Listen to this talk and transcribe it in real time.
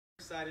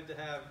excited to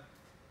have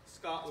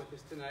Scott with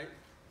us tonight.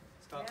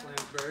 Scott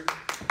Flansburg.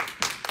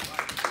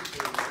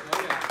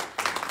 Oh,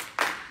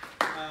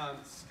 yeah.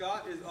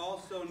 Scott is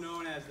also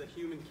known as the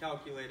Human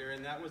Calculator,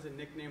 and that was a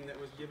nickname that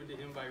was given to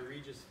him by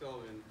Regis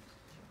Philbin.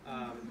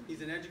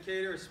 He's an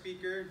educator, a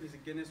speaker. He's a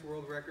Guinness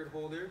World Record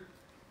holder.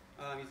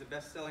 He's a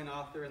best-selling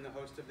author and the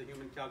host of the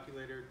Human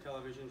Calculator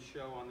television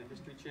show on the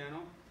History Channel.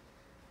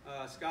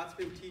 Scott's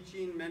been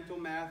teaching mental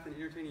math and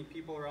entertaining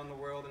people around the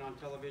world and on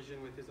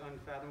television with his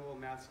unfathomable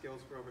math skills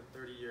for over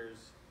 30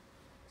 years.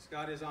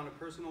 Scott is on a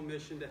personal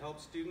mission to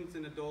help students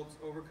and adults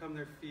overcome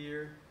their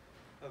fear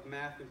of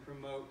math and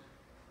promote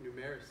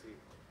numeracy.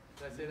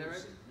 Did I say that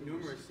right?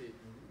 Numeracy.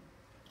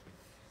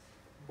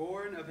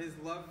 Born of his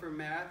love for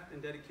math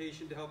and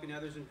dedication to helping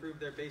others improve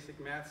their basic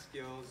math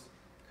skills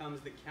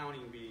comes the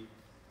Counting Bee.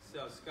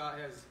 So Scott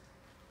has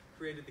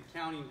created the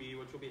Counting Bee,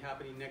 which will be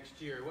happening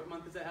next year. What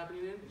month is that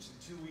happening in? It's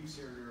in 2 weeks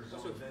here in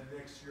Arizona. So then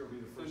next year will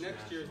be the first. So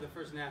next year is the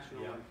first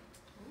national one.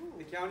 Ooh.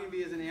 The Counting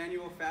Bee is an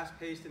annual,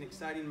 fast-paced, and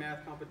exciting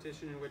math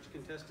competition in which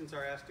contestants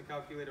are asked to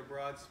calculate a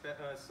broad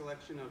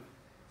selection of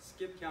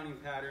skip counting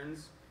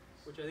patterns,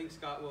 which I think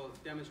Scott will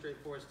demonstrate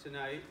for us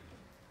tonight,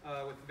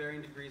 with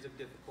varying degrees of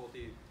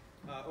difficulty.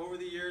 Over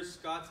the years,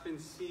 Scott's been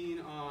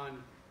seen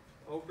on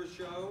Oprah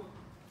Show,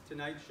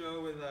 Tonight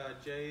Show with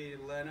Jay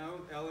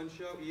Leno, Ellen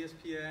Show,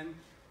 ESPN,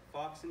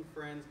 Fox and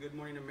Friends, Good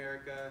Morning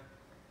America,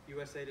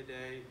 USA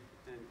Today,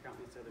 and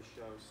countless other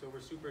shows. So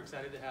we're super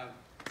excited to have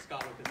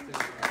Scott with us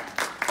today.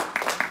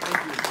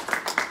 Thank you.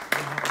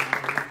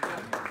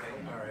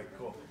 All right,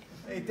 cool.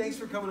 Hey, thanks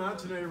for coming out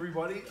tonight,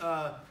 everybody.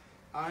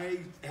 I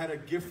had a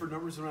gift for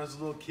numbers when I was a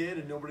little kid,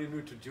 and nobody knew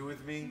what to do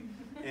with me.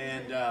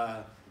 And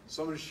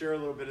so I'm going to share a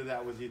little bit of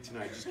that with you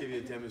tonight, just give you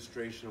a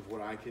demonstration of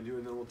what I can do,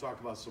 and then we'll talk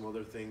about some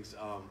other things.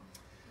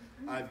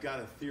 I've got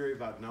a theory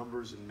about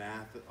numbers and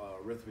math,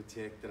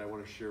 arithmetic, that I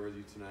want to share with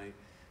you tonight.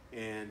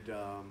 And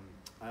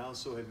I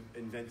also have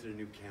invented a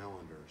new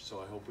calendar, so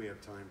I hope we have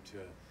time to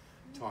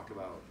talk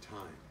about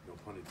time. No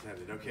pun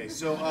intended. Okay,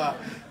 so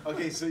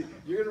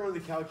you're going to run the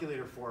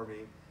calculator for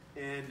me.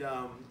 And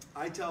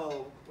I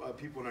tell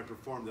people when I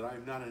perform that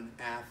I'm not an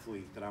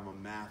athlete, that I'm a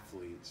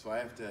mathlete. So I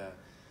have to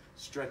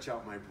stretch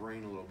out my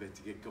brain a little bit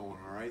to get going,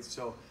 all right?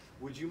 So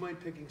would you mind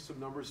picking some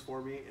numbers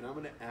for me? And I'm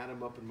going to add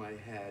them up in my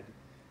head.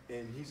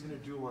 And he's going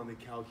to do them on the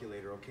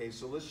calculator, okay?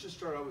 So let's just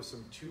start out with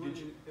some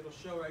two-digit. It'll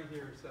show right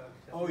here. So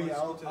oh yeah,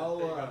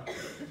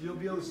 you'll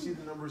be able to see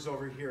the numbers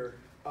over here.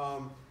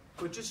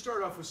 But just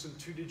start off with some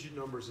two-digit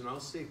numbers, and I'll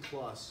say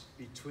plus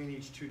between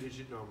each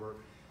two-digit number,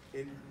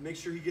 and make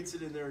sure he gets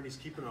it in there and he's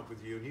keeping up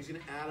with you. And he's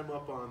going to add them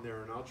up on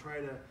there, and I'll try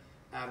to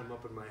add them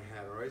up in my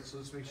head. All right? So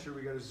let's make sure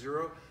we got a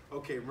 0.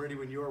 Okay, I'm ready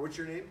when you are. What's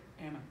your name?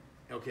 Anna.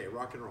 Okay,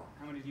 rock and roll.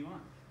 How many do you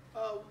want?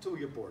 Till we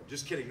get bored.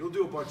 Just kidding. You'll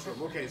do a bunch of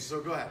them. Okay,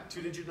 so go ahead.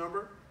 Two-digit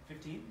number.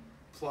 15.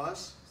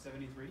 Plus.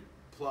 73.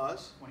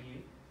 Plus.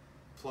 28.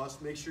 Plus.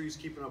 Make sure he's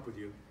keeping up with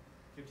you.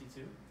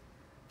 52.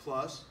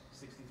 Plus.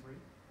 63.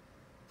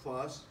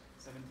 Plus.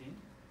 17.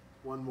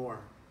 One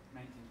more.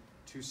 19.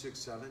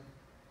 267.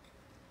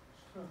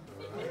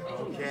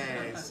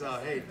 Okay, so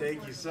hey,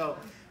 thank you. So,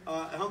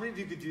 how many of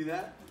you could do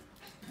that?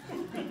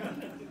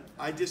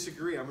 I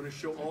disagree. I'm going to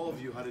show all of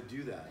you how to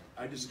do that.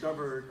 I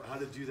discovered how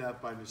to do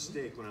that by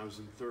mistake when I was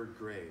in 3rd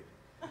grade.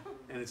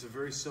 And it's a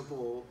very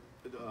simple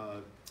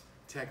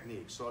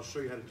technique. So I'll show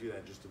you how to do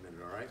that in just a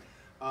minute, all right?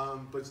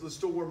 But let's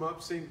still warm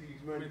up. Same, you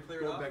might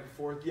go back and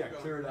forth. Yeah,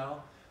 clear it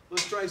out.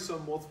 Let's try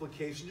some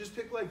multiplication. Just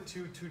pick like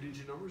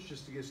two-digit numbers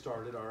just to get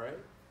started, all right?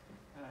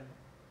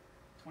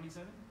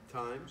 27.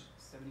 Times?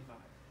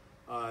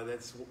 75.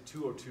 That's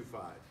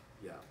 2025.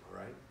 Yeah, all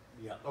right?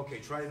 Yeah. Okay,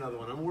 try another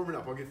one. I'm warming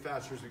up. I'll get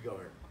faster as we go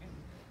here. Okay.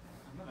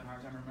 I'm having a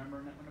hard time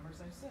remembering what numbers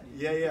I said.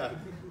 Yeah, yeah.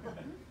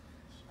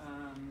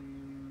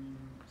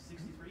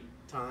 63.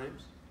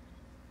 Times?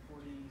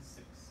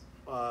 46.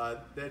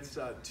 That's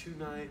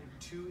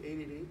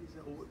 2888. Is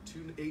that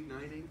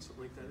 2898?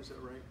 Something like that. Is that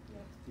right?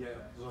 Yeah.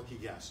 Yeah. Lucky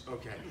guess.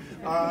 Okay.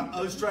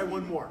 Let's try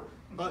one more.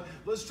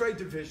 Let's try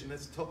division.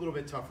 That's a little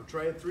bit tougher.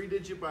 Try a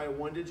 3-digit by a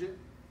 1-digit.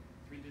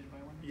 3-digit by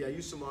 1? Yeah.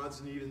 Use some odds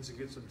and evens and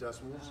get some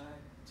decimals.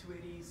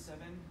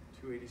 287.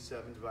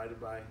 287 divided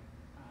by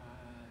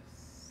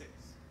 6.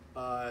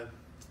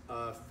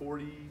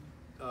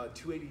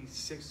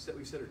 286 that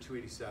we said, or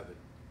 287? You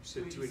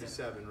said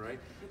 287, right?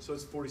 So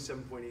it's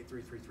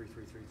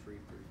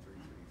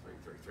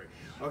 47.83333333333333.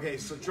 Okay,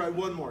 so try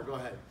one more. Go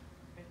ahead.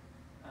 Okay.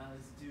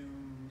 Let's do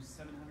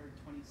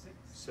 726.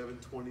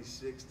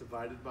 726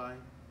 divided by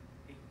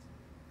 8.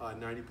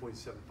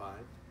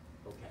 90.75.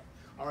 Okay.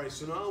 All right,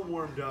 so now I'm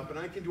warmed up, and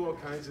I can do all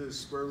kinds of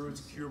square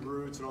roots, cube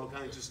roots, and all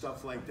kinds of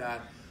stuff like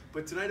that.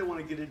 But tonight I want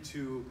to get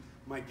into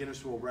my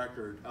Guinness World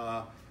Record.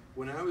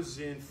 When I was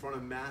in front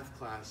of math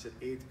class at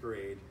 8th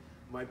grade,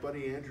 my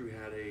buddy Andrew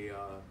had a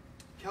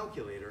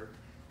calculator,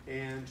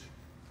 and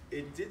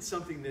it did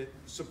something that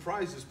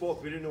surprised us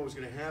both. We didn't know what was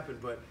going to happen,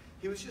 but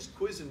he was just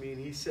quizzing me, and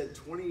he said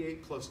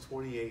 28 plus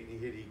 28, and he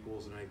hit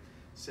equals, and I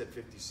said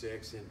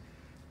 56, and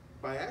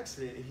by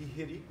accident, he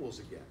hit equals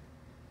again,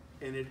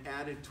 and it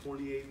added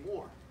 28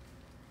 more.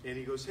 And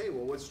he goes, hey,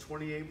 well, what's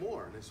 28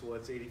 more? And I said, well,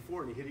 that's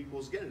 84. And he hit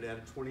equals again, and it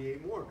added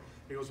 28 more. And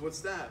he goes, what's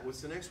that?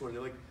 What's the next one? And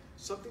they're like,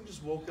 something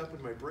just woke up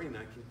in my brain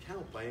that I can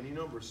count by any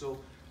number. So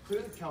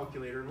clear the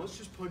calculator, and let's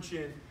just punch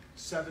in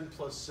 7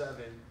 plus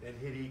 7 and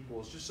hit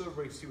equals, just so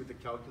everybody can see what the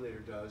calculator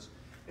does.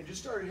 And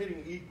just start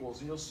hitting equals,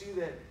 and you'll see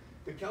that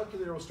the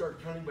calculator will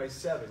start counting by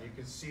 7. You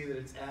can see that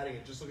it's adding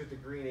it. Just look at the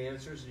green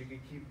answers, and you can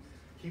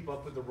keep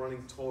up with the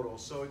running total.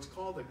 So it's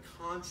called a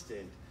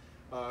constant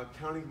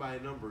counting by a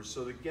number.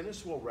 So the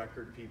Guinness World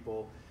Record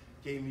people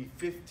gave me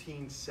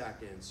 15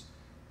 seconds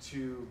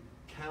to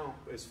count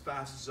as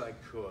fast as I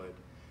could,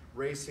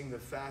 racing the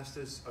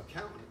fastest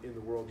accountant in the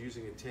world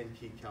using a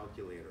 10-key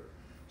calculator.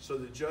 So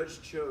the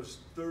judge chose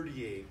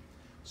 38.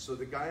 So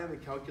the guy on the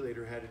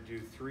calculator had to do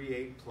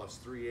 38 plus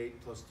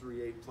 38 plus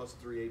 38 plus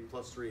 38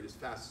 plus 38 as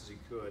fast as he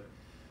could,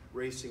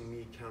 racing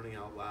me counting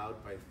out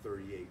loud by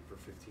 38 for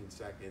 15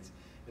 seconds.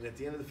 And at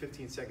the end of the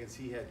 15 seconds,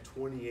 he had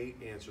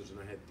 28 answers and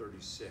I had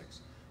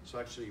 36. So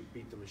I actually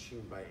beat the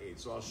machine by 8.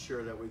 So I'll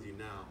share that with you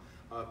now.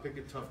 Pick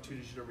a tough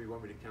two-digit number you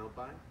want me to count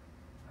by.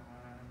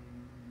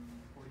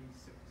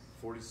 46.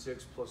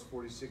 46 plus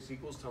 46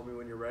 equals. Tell me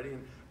when you're ready.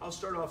 And I'll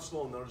start off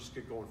slow and then I'll just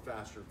get going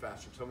faster and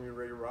faster. Tell me when you're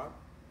ready to rock.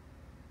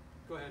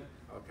 Go ahead.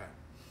 Okay.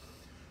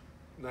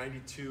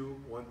 92,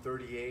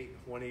 138,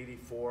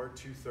 184,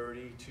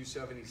 230,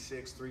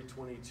 276,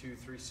 322,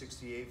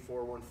 368,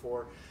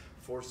 414,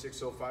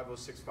 460,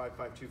 506,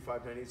 552,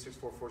 598,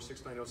 644,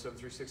 6907,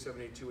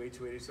 367, 82,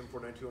 82, 87,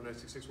 492,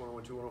 0966,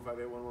 1112,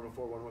 1058,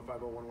 1104,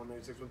 1150,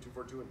 1196,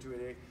 1242,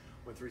 1288,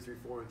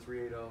 1334, and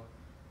 380.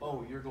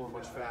 Oh, you're going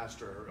much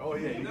faster. Oh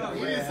yeah, you got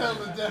way ahead.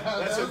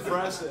 That's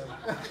impressive.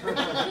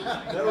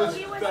 That was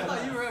I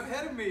thought you were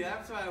ahead of me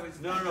after I was.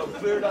 No,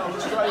 clear it out.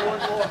 Let's try one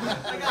more.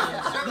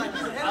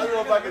 I don't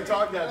know if I can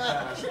talk that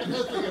fast.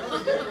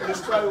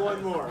 Let's try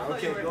one more.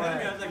 Okay, go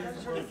ahead. I was like,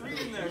 there's only 3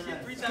 in there.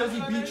 Because he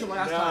beat you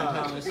last time,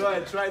 Thomas. Go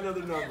ahead, try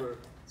another number.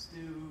 Let's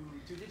do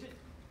 2-digit.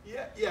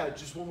 Yeah,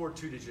 just one more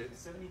 2-digit.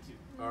 72.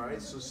 All right,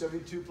 so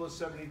 72 plus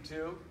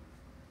 72.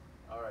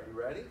 All right,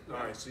 you ready? All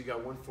right, so you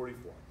got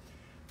 144.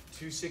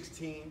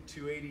 216,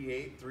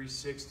 288,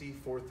 360,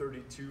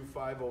 432,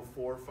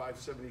 504,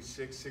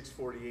 576,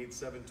 648,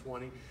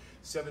 720,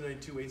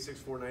 792,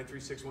 864,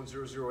 936,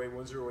 1008,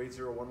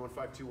 1080,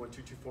 1152,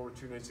 1224,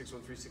 1296,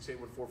 1368,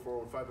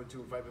 144,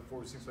 1512,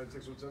 514,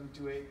 656,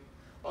 1728.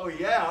 Oh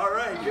yeah, all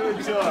right, give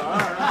it to him.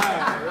 All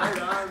right, right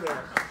on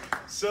there.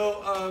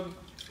 So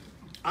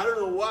I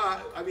don't know why.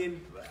 I mean,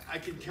 I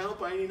can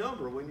count by any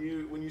number. When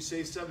you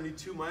say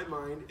 72, my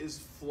mind is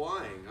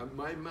flying.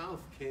 My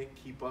mouth can't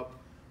keep up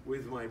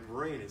with my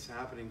brain. It's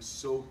happening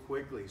so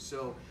quickly.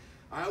 So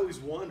I always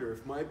wonder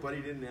if my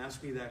buddy didn't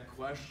ask me that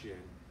question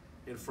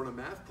in front of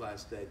math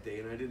class that day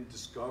and I didn't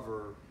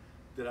discover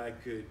that I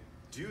could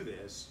do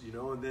this,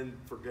 and then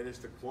for goodness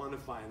to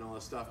quantify and all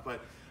this stuff.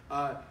 But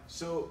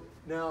so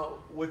now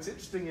what's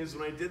interesting is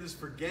when I did this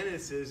for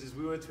Guinness is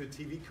we went to a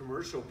TV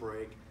commercial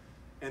break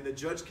and the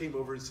judge came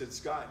over and said,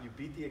 Scott, you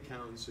beat the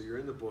accountant, so you're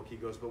in the book. He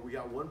goes, but we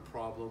got one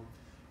problem.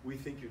 We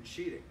think you're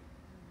cheating.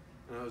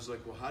 And I was like,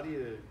 well, how do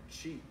you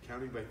cheat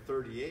counting by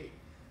 38?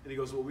 And he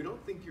goes, well, we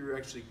don't think you're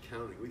actually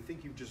counting. We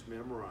think you've just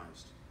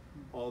memorized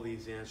all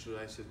these answers.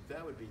 I said,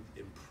 that would be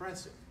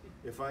impressive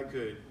if I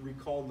could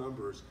recall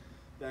numbers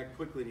that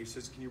quickly. And he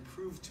says, can you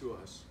prove to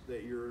us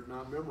that you're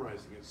not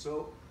memorizing it?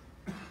 So,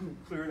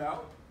 clear it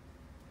out.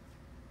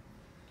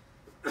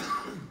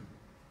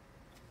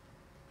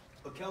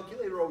 A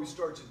calculator always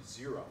starts at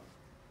 0.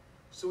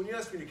 So when you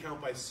ask me to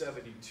count by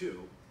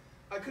 72,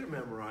 I could have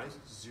memorized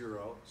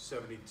 0,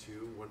 72,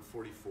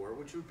 144,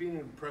 which would be an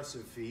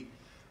impressive feat.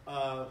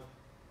 But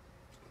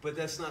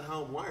that's not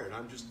how I'm wired.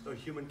 I'm just a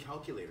human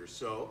calculator.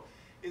 So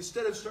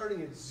instead of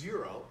starting at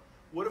 0,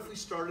 what if we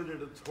started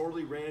at a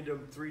totally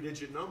random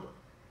 3-digit number?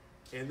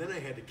 And then I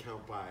had to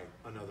count by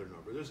another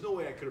number. There's no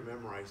way I could have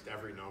memorized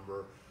every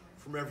number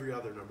from every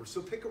other number.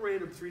 So pick a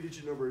random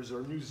 3-digit number as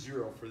our new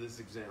 0 for this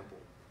example.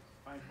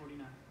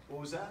 549.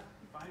 What was that?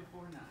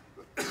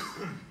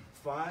 549.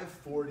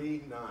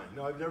 549.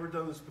 No, I've never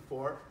done this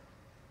before.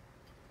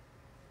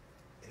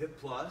 Hit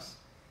plus.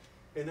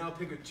 And now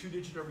pick a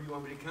 2-digit number you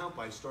want me to count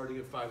by, starting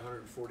at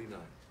 549.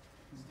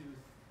 Let's do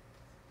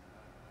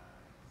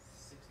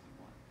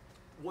 61.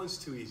 One's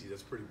too easy.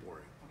 That's pretty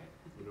boring. Okay.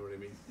 You know what I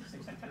mean?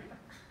 63.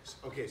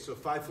 Okay, so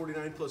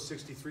 549 plus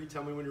 63.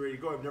 Tell me when you're ready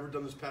to go. I've never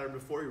done this pattern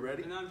before. You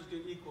ready? And now I'm just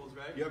doing equals,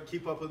 right? Yep,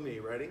 keep up with me.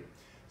 Ready?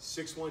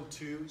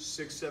 612,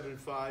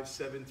 675,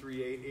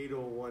 738,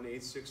 801,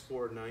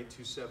 864,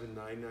 927,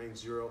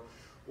 990,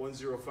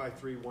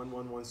 1053,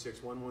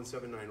 1116,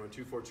 1179,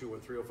 1242,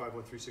 1305,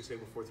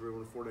 1368,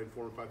 143,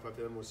 1494,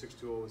 1557,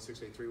 1620,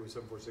 1683,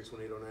 1746,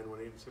 1809,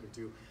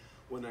 1872,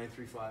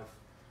 1935,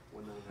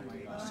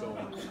 1998, so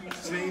on.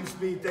 Same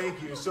speed, thank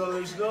you. So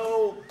there's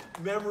no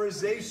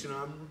memorization.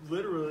 I'm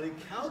literally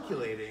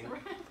calculating.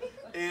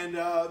 And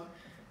I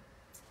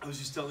was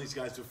just telling these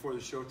guys before the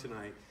show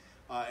tonight,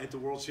 at the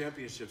World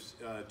Championships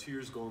 2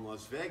 years ago in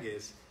Las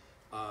Vegas,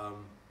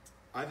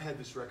 I've had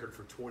this record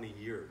for 20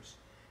 years.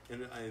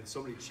 And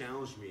somebody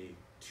challenged me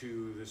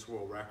to this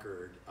world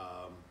record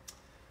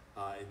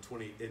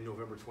in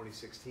November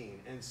 2016.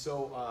 And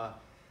so,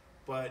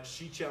 but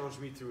she challenged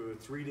me through a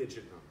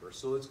 3-digit number.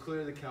 So let's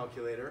clear the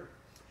calculator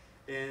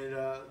and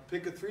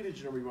pick a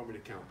 3-digit number you want me to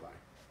count by.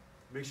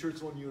 Make sure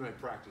it's one you and I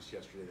practiced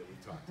yesterday that we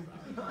talked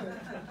about.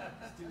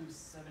 Let's do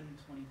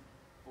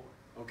 724.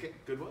 Okay,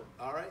 good one.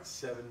 All right,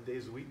 7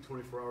 days a week,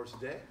 24 hours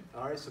a day.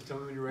 All right, so tell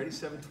me when you're ready.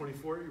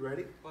 724, you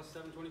ready? Plus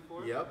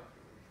 724? Yep. Okay.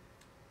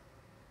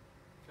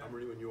 I'm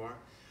ready when you are.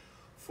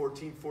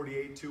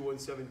 1448,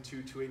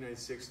 2172,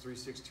 2896,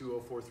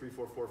 36204,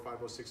 344,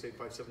 5068,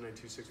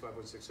 5792,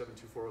 6516,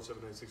 724,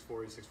 0796,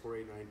 486,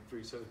 489,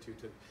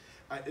 3722.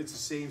 It's the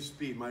same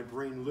speed. My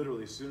brain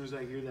literally, as soon as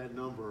I hear that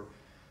number,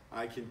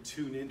 I can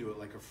tune into it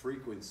like a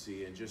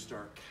frequency and just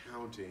start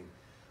counting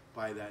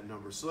by that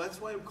number. So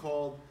that's why I'm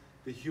called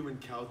the human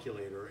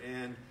calculator.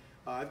 And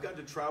I've got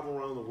to travel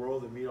around the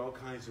world and meet all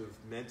kinds of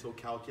mental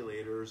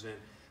calculators, and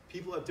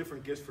people have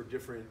different gifts for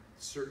different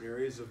certain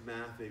areas of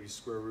math, maybe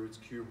square roots,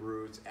 cube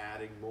roots,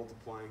 adding,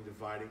 multiplying,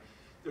 dividing.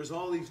 There's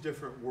all these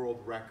different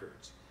world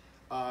records.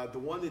 The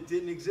one that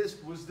didn't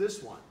exist was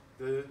this one,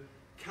 the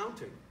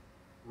counting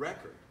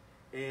record.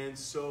 And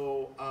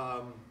so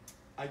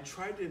I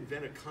tried to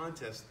invent a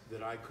contest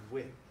that I could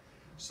win.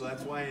 So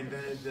that's why I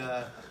invented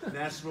the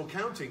National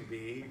Counting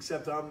Bee,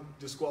 except I'm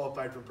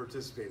disqualified from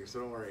participating, so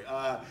don't worry.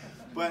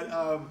 But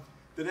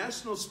the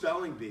National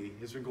Spelling Bee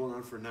has been going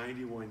on for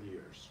 91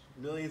 years.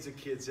 Millions of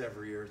kids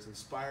every year. It's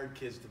inspired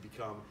kids to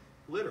become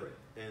literate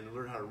and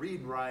learn how to read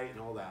and write and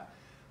all that.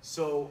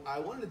 So I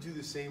wanted to do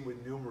the same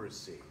with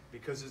numeracy,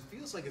 because it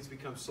feels like it's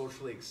become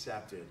socially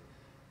accepted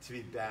to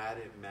be bad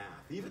at math.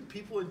 Even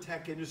people in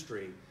tech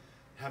industry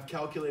have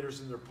calculators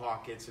in their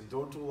pockets and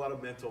don't do a lot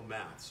of mental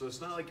math. So it's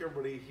not like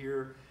everybody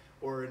here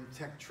or in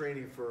tech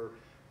training for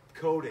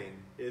coding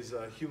is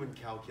a human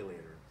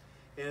calculator.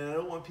 And I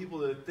don't want people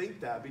to think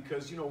that,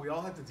 because we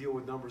all have to deal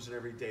with numbers in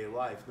everyday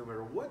life, no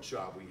matter what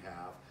job we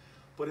have.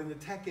 But in the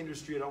tech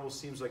industry, it almost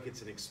seems like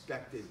it's an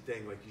expected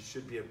thing, like you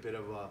should be a bit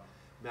of a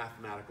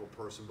mathematical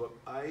person. But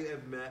I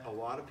have met a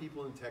lot of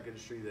people in the tech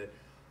industry that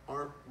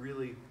aren't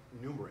really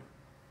numerate.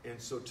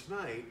 And so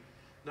tonight,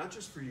 not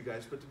just for you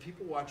guys, but the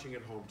people watching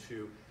at home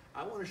too,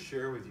 I want to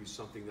share with you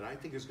something that I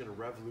think is going to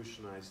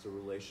revolutionize the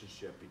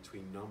relationship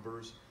between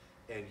numbers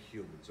and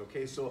humans.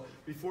 Okay, so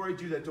before I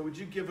do that, though, would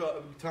you give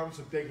Thomas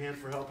a big hand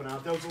for helping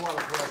out? That was a lot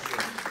of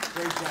pressure.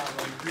 Great job,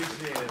 I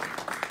appreciate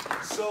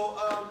it.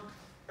 So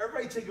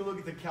everybody take a look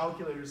at the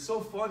calculator. It's so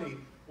funny.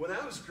 When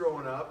I was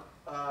growing up,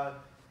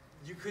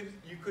 you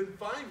couldn't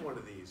find one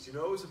of these. It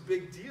was a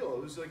big deal.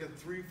 It was like a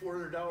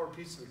 $300-400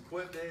 piece of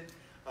equipment.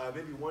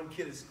 Maybe one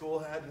kid at school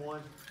had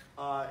one.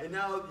 And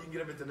now you can get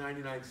them at the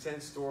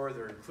 99-cent store.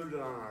 They're included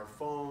on our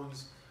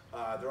phones.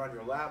 They're on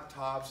your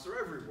laptops. They're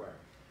everywhere.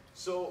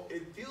 So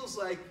it feels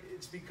like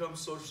it's become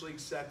socially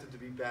accepted to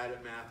be bad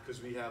at math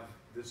because we have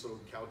this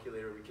little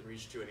calculator we can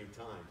reach to any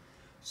time.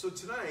 So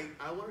tonight,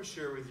 I want to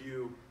share with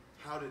you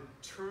how to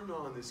turn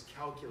on this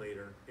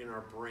calculator in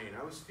our brain.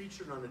 I was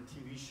featured on a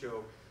TV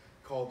show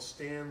called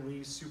Stan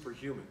Lee's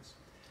Superhumans.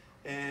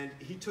 And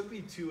he took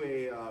me to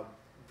a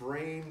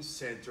brain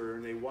center,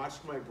 and they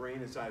watched my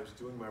brain as I was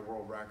doing my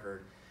world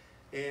record.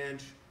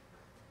 And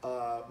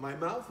my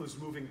mouth was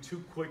moving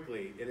too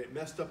quickly, and it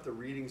messed up the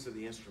readings of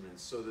the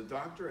instruments. So the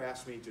doctor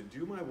asked me to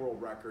do my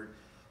world record,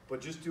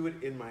 but just do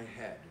it in my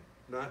head,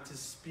 not to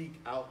speak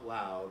out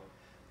loud,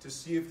 to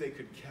see if they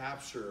could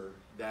capture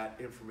that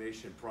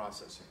information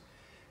processing.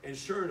 And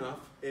sure enough,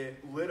 it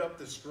lit up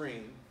the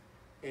screen,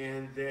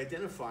 and they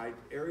identified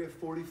Area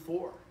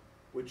 44,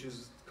 which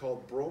is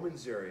called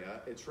Broman's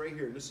area. It's right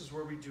here, and this is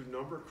where we do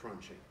number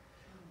crunching.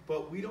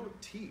 But we don't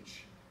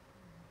teach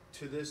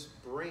to this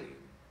brain.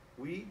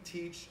 We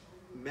teach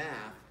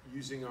math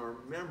using our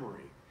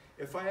memory.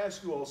 If I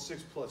ask you all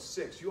 6 plus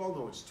 6, you all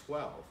know it's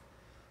 12.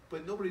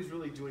 But nobody's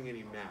really doing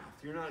any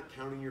math. You're not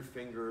counting your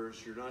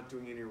fingers. You're not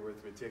doing any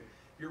arithmetic.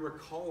 You're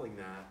recalling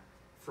that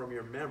from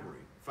your memory.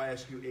 If I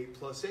ask you 8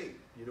 plus 8,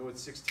 you know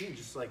it's 16,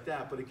 just like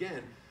that. But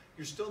again,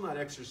 you're still not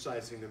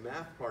exercising the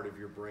math part of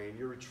your brain.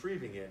 You're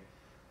retrieving it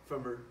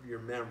from your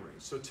memory.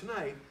 So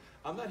tonight,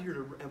 I'm not here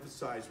to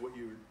emphasize what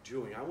you're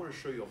doing. I want to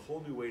show you a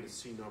whole new way to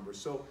see numbers.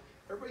 So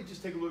everybody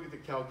just take a look at the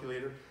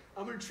calculator.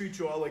 I'm going to treat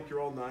you all like you're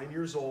all 9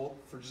 years old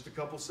for just a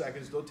couple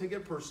seconds. Don't take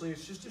it personally.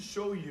 It's just to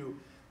show you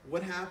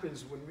what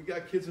happens when we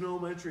got kids in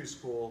elementary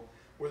school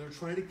where they're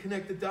trying to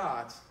connect the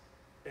dots,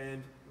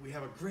 and we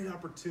have a great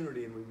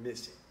opportunity and we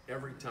miss it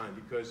every time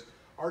because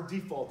our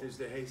default is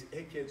that,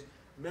 hey kids,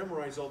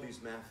 memorize all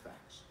these math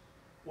facts.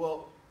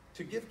 Well,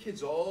 to give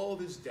kids all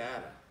this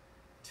data,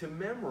 to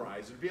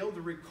memorize and be able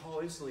to recall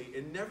instantly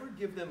and never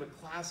give them a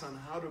class on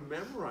how to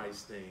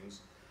memorize things,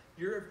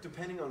 you're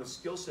depending on a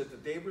skill set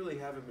that they really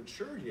haven't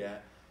matured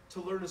yet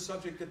to learn a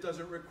subject that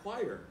doesn't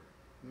require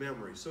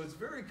memory. So it's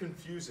very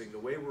confusing the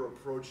way we're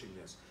approaching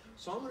this.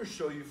 So I'm going to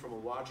show you from a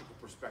logical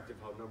perspective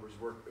how numbers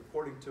work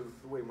according to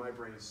the way my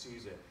brain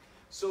sees it.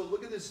 So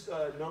look at this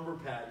number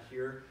pad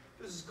here.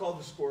 This is called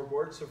the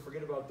scoreboard, so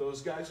forget about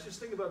those guys. Just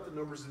think about the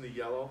numbers in the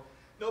yellow.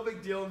 No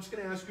big deal. I'm just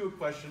going to ask you a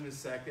question in a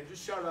second.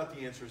 Just shout out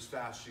the answer as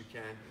fast as you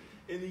can.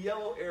 In the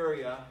yellow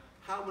area,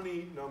 How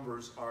many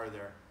numbers are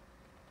there?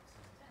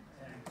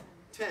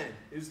 10.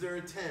 Is there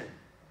a 10?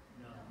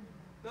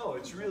 No,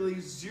 it's really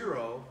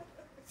 0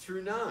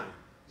 through 9.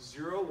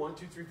 0, 1,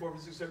 2, 3, 4,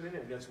 5, 6, 7, 8,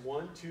 9. That's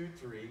 1, 2,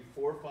 3,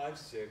 4, 5,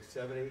 6,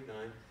 7, 8, 9,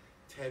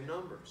 10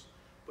 numbers.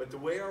 But the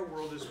way our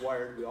world is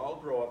wired, we all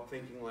grow up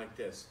thinking like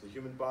this. The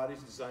human body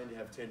is designed to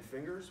have 10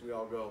 fingers. We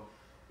all go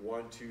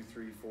 1, 2,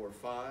 3, 4,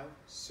 5,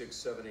 6,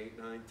 7, 8,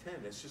 9, 10.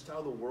 That's just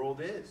how the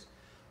world is.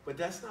 But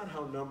that's not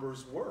how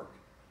numbers work.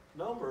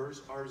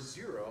 Numbers are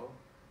 0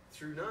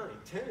 through 9.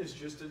 10 is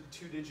just a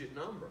 2-digit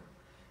number.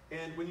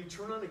 And when you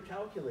turn on a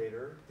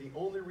calculator, the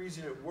only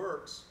reason it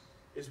works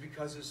is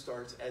because it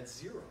starts at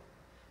 0.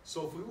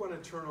 So if we want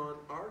to turn on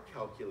our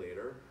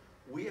calculator,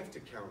 we have to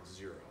count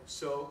 0.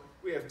 So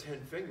we have 10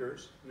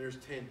 fingers, and there's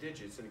 10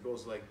 digits, and it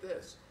goes like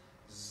this.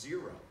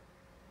 0,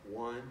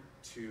 1,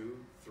 2,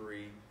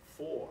 3,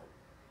 4,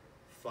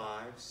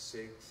 5,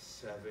 6,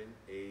 7,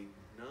 8,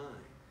 9.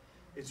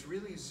 It's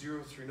really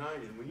 0 through 9.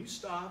 And when you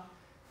stop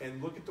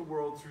and look at the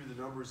world through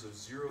the numbers of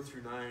 0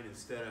 through 9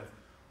 instead of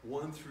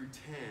 1 through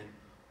 10,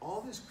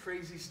 all this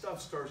crazy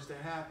stuff starts to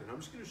happen. I'm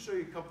just going to show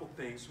you a couple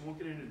things. We won't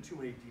get into too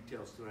many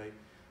details tonight.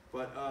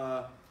 But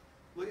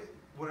look at,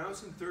 when I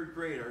was in 3rd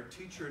grade, our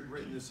teacher had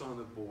written this on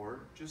the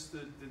board, just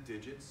the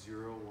digits,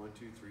 0, 1,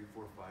 2, 3,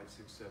 4, 5,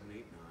 6, 7, 8,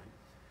 9.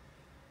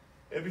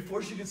 And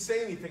before she could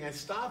say anything, I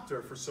stopped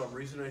her for some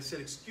reason. And I said,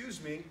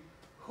 excuse me,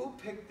 who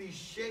picked these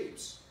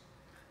shapes?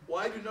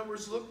 Why do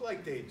numbers look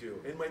like they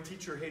do? And my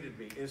teacher hated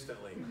me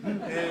instantly.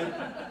 And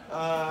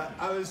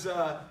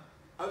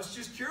I was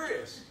just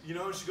curious, you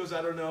know, and she goes,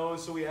 I don't know, and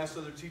so we asked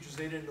other teachers,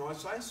 they didn't know,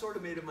 so I sort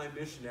of made it my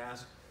mission to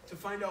ask, to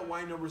find out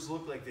why numbers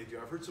look like they do.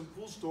 I've heard some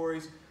cool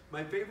stories.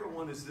 My favorite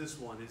one is this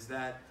one, is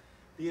that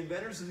the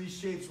inventors of these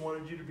shapes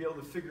wanted you to be able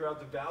to figure out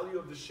the value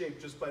of the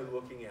shape just by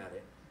looking at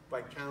it,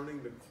 by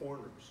counting the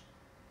corners.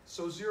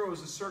 So 0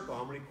 is a circle.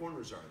 How many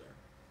corners are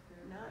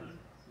there? None.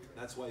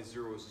 That's why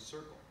 0 is a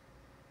circle.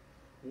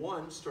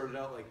 1 started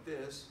out like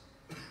this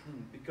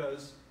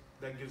because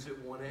that gives it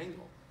one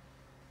angle.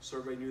 So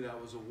everybody knew that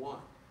was a 1.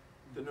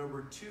 The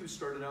number 2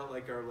 started out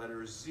like our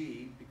letter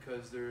Z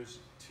because there's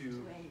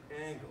 2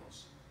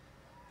 angles.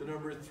 The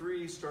number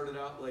 3 started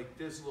out like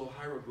this, little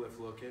hieroglyph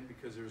looking,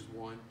 because there's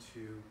 1,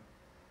 2,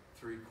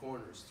 3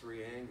 corners,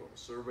 3 angles.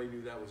 So everybody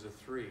knew that was a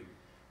 3.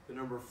 The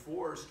number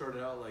 4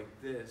 started out like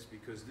this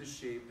because this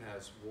shape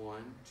has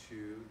 1,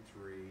 2,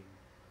 3,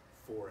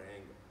 4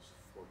 angles,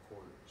 4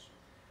 corners.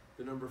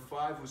 The number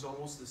 5 was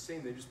almost the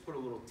same. They just put a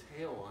little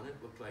tail on it,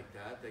 looked like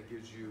that. That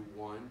gives you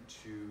 1,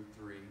 2,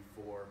 3,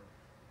 4,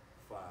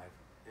 5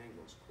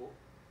 angles. Cool.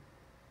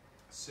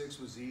 6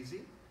 was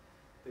easy.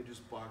 They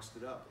just boxed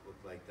it up. It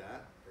looked like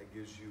that. That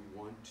gives you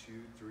 1, 2,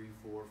 3,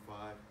 4, 5,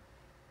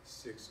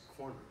 6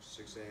 corners,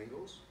 6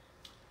 angles.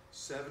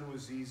 7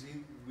 was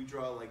easy. We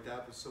draw it like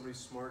that, but somebody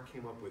smart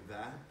came up with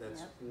that.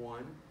 That's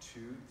 1,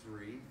 2,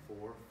 3,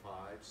 4, 5,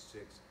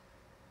 6,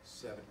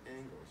 7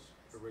 angles.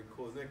 Everybody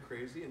cool? Isn't that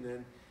crazy? And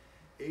then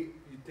 8,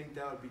 you'd think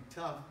that would be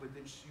tough, but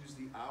then just use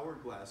the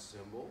hourglass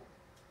symbol.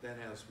 That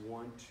has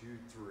 1, 2,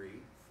 3,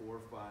 4,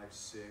 5,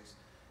 6,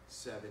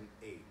 7,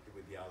 8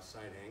 with the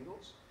outside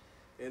angles.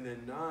 And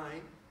then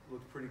 9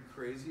 looked pretty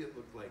crazy. It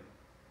looked like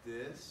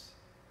this,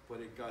 but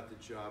it got the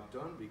job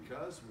done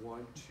because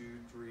 1, 2,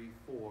 3,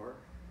 4,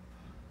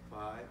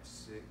 5,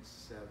 6,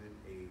 7,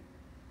 8,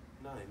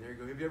 9. There you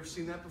go. Have you ever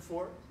seen that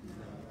before?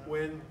 No.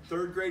 When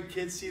 3rd grade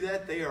kids see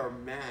that, they are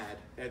mad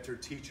at their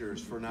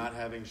teachers for not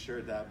having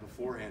shared that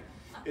beforehand.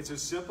 It's a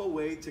simple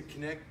way to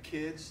connect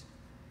kids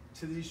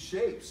to these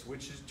shapes,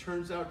 which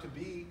turns out to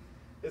be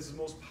is the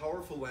most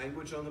powerful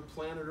language on the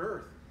planet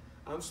Earth.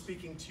 I'm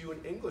speaking to you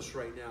in English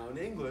right now. In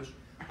English,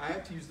 I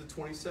have to use the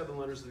 27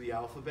 letters of the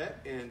alphabet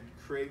and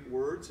create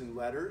words and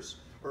letters,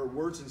 or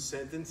words and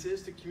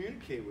sentences to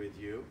communicate with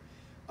you.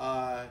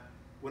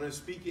 When I'm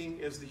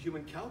speaking as the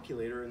human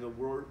calculator in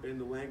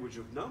the language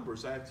of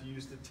numbers, I have to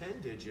use the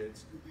 10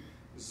 digits,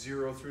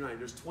 0 through 9.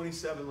 There's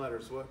 27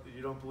 letters. What?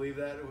 You don't believe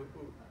that?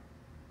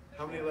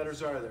 How many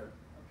letters are there?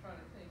 I'm trying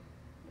to think.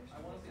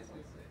 I want to say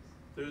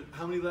 26.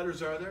 How many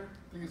letters are there?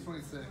 I think it's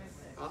 26.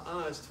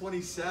 It's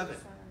 27.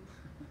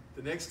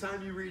 The next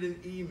time you read an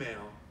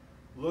email,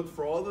 look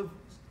for all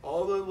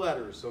the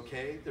letters,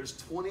 okay? There's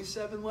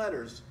 27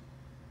 letters,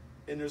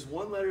 and there's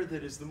one letter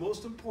that is the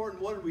most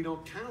important one, and we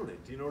don't count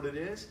it. Do you know what it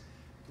is?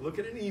 Look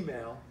at an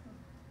email.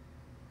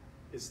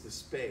 It's the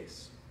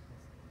space.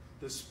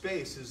 The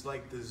space is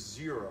like the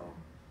 0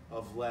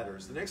 of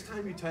letters. The next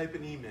time you type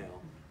an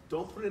email,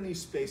 don't put any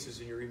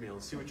spaces in your email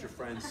and see what your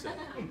friends say.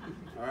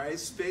 All right?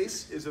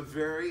 Space is a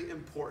very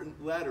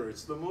important letter.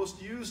 It's the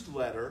most used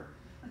letter,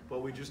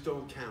 but we just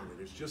don't count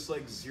it. It's just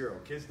like 0.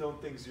 Kids don't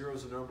think 0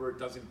 is a number. It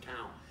doesn't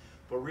count.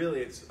 But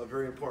really, it's a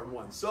very important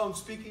one. So I'm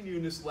speaking to you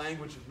in this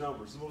language of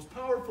numbers, the most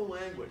powerful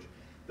language.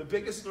 The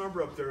biggest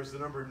number up there is the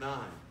number 9.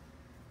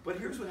 But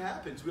here's what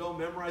happens. We all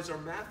memorize our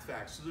math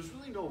facts. So there's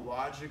really no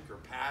logic or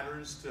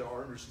patterns to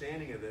our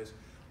understanding of this.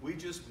 We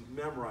just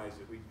memorize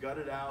it. We gut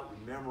it out,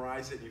 we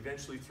memorize it, and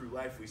eventually through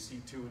life we see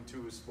 2 and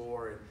 2 is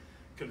 4 and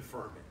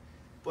confirm it.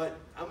 But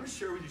I'm going to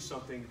share with you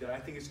something that I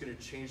think is going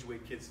to change the way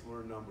kids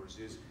learn numbers.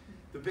 Is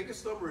the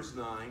biggest number is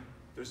 9.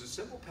 There's a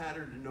simple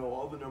pattern to know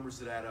all the numbers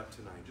that add up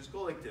to 9. Just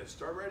go like this.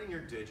 Start writing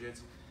your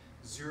digits.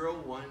 0,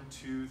 1,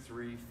 2,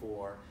 3,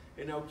 4.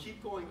 And now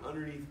keep going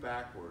underneath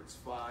backwards.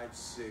 5,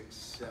 6,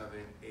 7,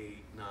 8,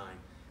 9.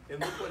 And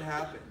look what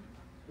happened.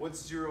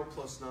 What's 0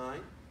 plus 9?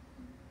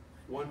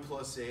 1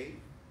 plus 8.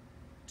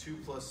 2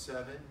 plus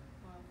 7.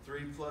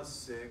 3 plus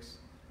 6.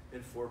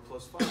 And 4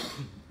 plus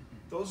 5.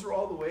 Those are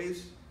all the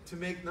ways to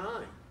make 9.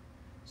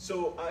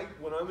 So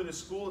when I'm in a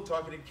school and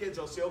talking to kids,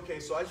 I'll say, okay,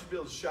 so I should be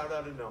able to shout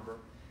out a number,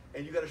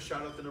 and you got to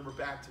shout out the number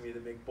back to me to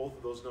make both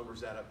of those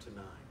numbers add up to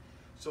 9.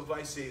 So if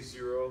I say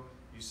 0,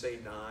 you say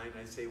 9,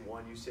 I say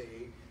 1, you say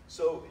 8.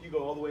 So you go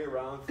all the way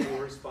around.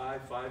 4 is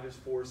 5, 5 is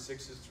 4,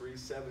 6 is 3,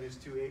 7 is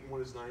 2, 8 and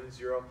 1 is 9 and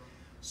 0.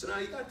 So now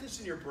you got this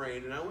in your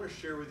brain, and I want to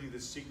share with you the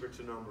secret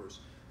to numbers.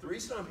 The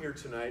reason I'm here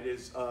tonight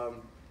is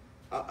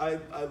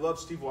I love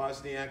Steve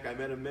Wozniak. I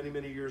met him many,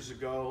 many years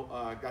ago.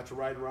 Got to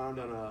ride around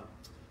on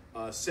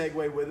a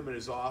Segway with him in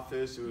his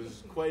office. It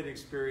was quite an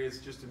experience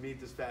just to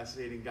meet this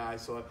fascinating guy.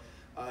 So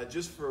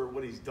just for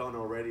what he's done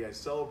already, I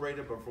celebrate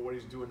him, but for what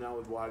he's doing now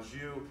with Woz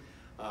U,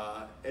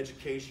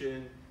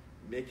 education,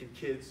 making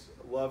kids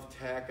love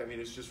tech. I mean,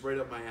 it's just right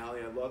up my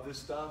alley. I love this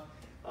stuff.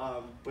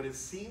 But it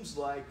seems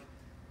like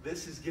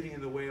this is getting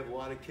in the way of a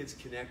lot of kids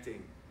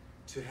connecting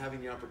to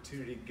having the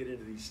opportunity to get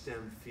into these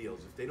STEM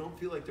fields. If they don't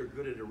feel like they're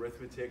good at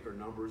arithmetic or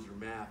numbers or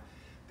math,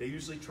 they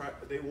usually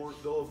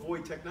they'll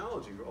avoid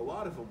technology. A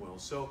lot of them will.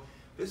 So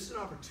this is an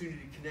opportunity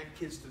to connect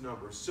kids to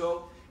numbers.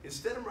 So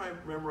instead of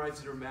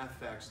memorizing their math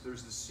facts,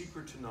 there's the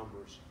secret to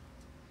numbers.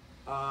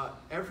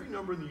 Every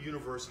number in the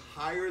universe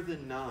higher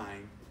than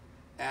 9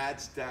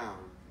 adds down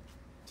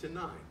to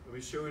 9. Let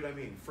me show you what I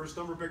mean. First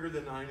number bigger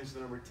than 9 is the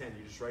number 10.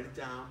 You just write it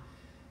down.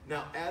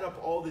 Now add up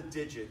all the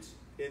digits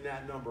in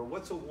that number.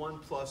 What's a 1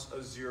 plus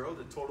a 0?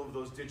 The total of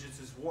those digits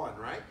is 1,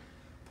 right?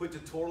 Put the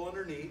total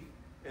underneath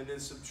and then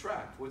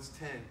subtract. What's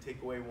 10?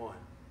 Take away 1.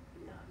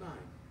 9.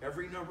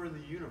 Every number in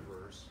the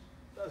universe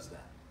does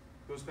that.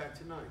 Goes back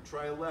to 9.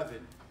 Try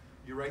 11.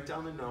 You write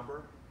down the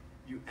number.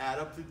 You add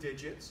up the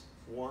digits.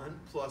 1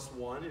 plus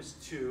 1 is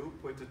 2.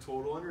 Put the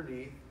total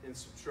underneath and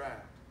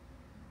subtract.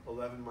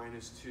 11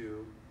 minus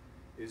 2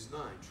 is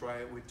 9. Try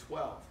it with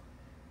 12.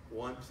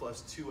 1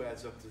 plus 2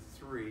 adds up to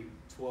 3.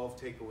 12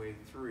 take away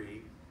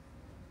 3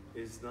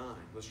 is 9.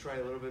 Let's try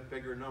a little bit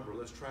bigger number.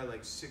 Let's try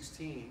like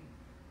 16.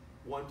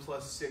 1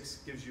 plus 6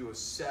 gives you a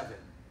 7.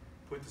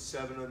 Put the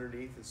 7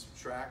 underneath and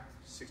subtract.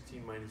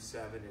 16 minus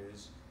 7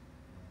 is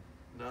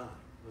 9.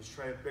 Let's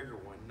try a bigger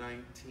one.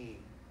 19.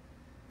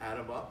 Add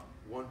them up.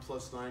 1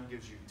 plus 9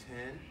 gives you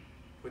 10.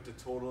 Put the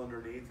total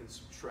underneath and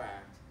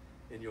subtract,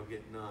 and you'll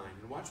get 9.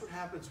 And watch what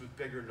happens with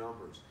bigger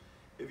numbers.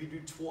 If you do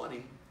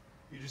 20,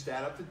 you just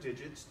add up the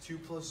digits. 2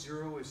 plus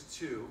 0 is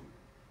 2.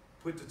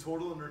 Put the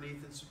total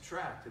underneath and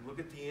subtract. And look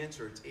at the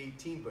answer. It's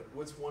 18. But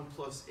what's 1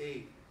 plus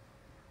 8?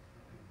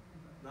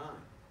 9.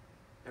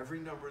 Every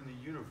number in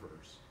the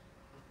universe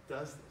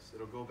does this.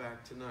 It'll go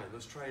back to 9.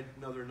 Let's try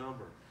another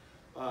number.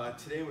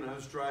 Today when I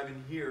was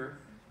driving here,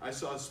 I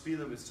saw a speed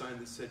limit sign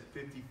that said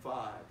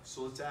 55.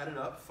 So let's add it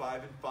up.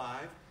 5 and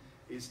 5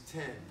 is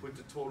 10. Put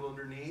the total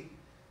underneath.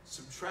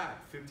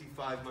 Subtract.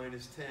 55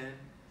 minus 10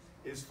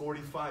 is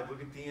 45.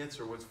 Look at the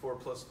answer. What's 4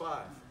 plus 5?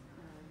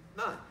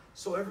 9.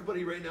 So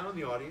everybody right now in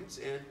the audience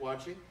and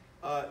watching,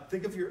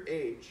 think of your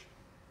age.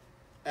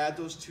 Add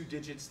those two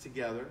digits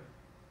together.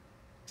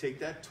 Take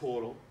that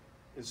total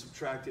and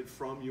subtract it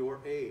from your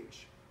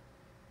age.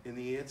 And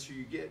the answer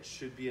you get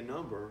should be a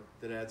number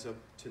that adds up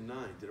to 9.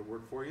 Did it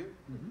work for you?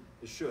 Mm-hmm.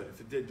 It should. If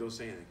it did, don't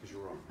say anything because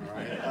you're wrong. All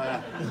right?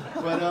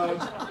 But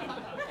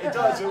it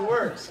does. It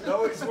works. It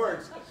always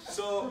works.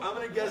 So I'm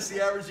going to guess the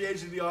average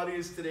age of the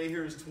audience today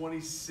here is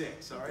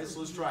 26. All right? So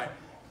let's try it.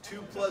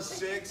 2 plus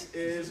 6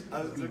 is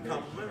a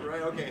compliment,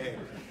 right? Okay. Hey.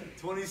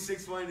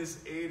 26 minus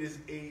 8 is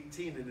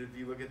 18. And if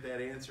you look at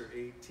that answer,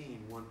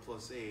 18, 1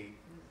 plus 8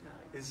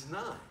 is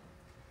 9.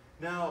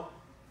 Now,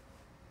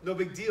 no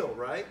big deal,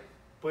 right?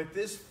 But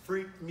this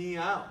freaked me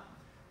out.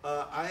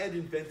 I had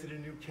invented a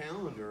new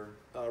calendar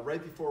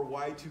right before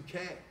Y2K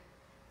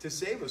to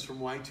save us from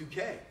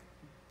Y2K.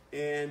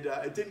 And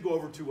it didn't go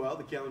over too well.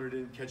 The calendar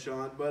didn't catch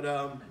on. But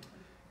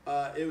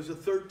it was a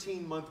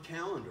 13-month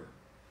calendar.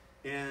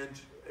 And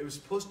it was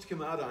supposed to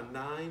come out on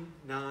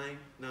 9/9/99,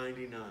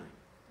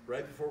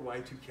 right before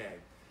Y2K.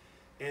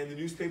 And the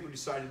newspaper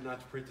decided not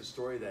to print the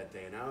story that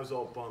day. And I was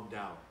all bummed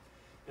out.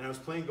 And I was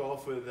playing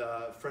golf with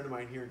a friend of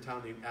mine here in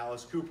town named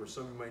Alice Cooper.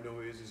 Some of you might know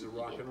who he is. He's a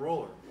rock and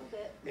roller.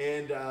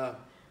 And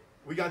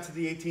we got to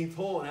the 18th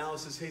hole, and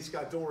Alice says, hey,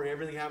 Scott, don't worry.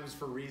 Everything happens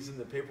for a reason.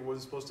 The paper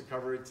wasn't supposed to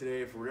cover it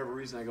today for whatever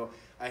reason. I go,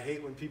 I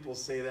hate when people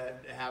say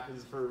that it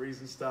happens for a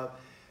reason stuff.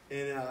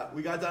 And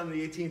we got down to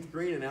the 18th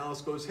green, and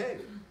Alice goes, hey,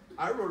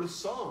 I wrote a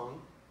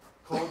song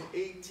called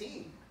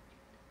 18.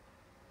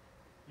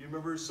 You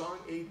remember his song,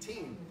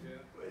 18?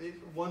 Yeah.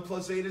 1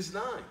 plus 8 is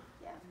 9.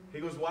 Yeah. He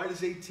goes, why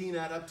does 18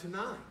 add up to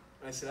 9?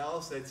 I said,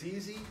 Alice, that's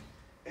easy.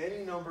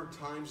 Any number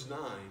times 9,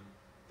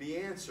 the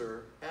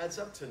answer adds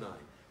up to 9.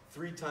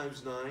 3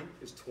 times 9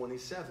 is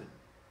 27.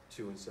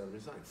 2 and 7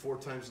 is 9. 4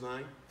 times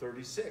 9,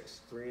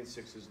 36. 3 and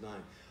 6 is 9.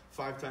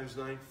 5 times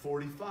 9,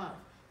 45.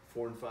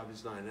 4 and 5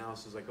 is 9. Now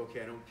it's like,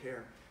 okay, I don't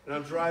care. And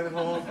I'm driving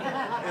home,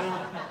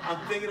 and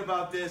I'm thinking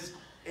about this,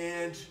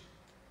 and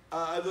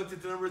I looked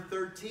at the number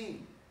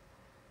 13.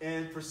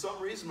 And for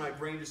some reason, my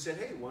brain just said,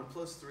 hey, 1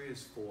 plus 3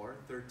 is 4.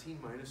 13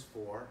 minus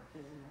 4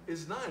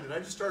 is 9. And I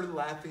just started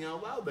laughing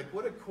out loud. Like,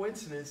 what a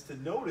coincidence to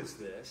notice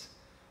this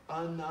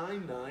on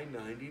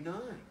 9999.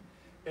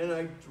 And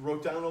I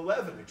wrote down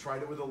 11. I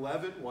tried it with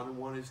 11. 1 and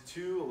 1 is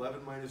 2.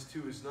 11 minus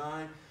 2 is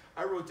 9.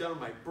 I wrote down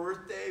my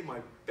birthday, my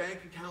bank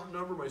account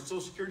number, my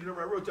social security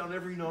number. I wrote down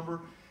every number,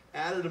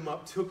 added them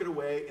up, took it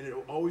away, and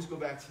it'll always go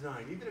back to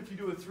 9. Even if you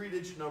do a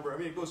 3-digit number, I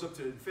mean, it goes up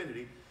to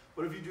infinity,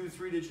 but if you do a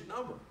 3-digit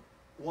number,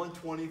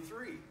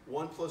 123.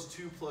 1 plus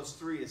 2 plus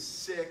 3 is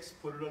 6.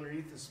 Put it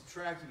underneath and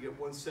subtract, you get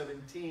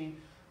 117.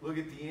 Look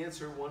at the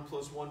answer. 1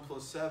 plus 1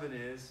 plus 7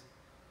 is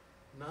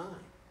 9.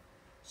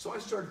 So I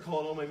started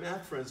calling all my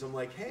math friends. I'm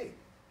like, hey,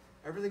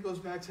 everything goes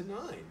back to 9.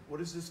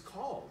 What is this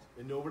called?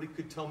 And nobody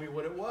could tell me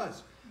what it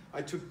was.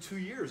 I took 2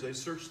 years. I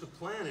searched the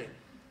planet,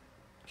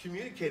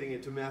 communicating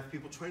it to math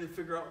people, trying to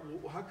figure out,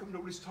 well, how come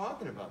nobody's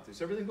talking about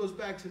this? Everything goes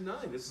back to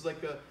 9. This is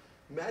like a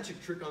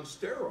magic trick on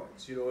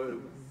steroids. You know, it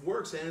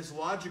works and it's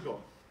logical.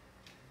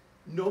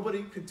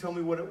 Nobody could tell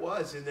me what it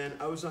was. And then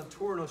I was on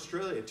tour in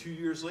Australia 2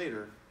 years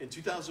later, in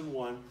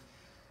 2001,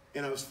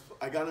 and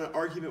I got in an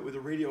argument with a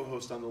radio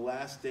host on the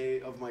last day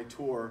of my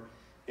tour,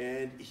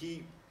 and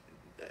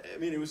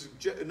it was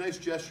a nice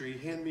gesture. He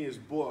handed me his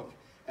book,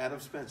 Adam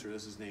Spencer,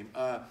 that's his name.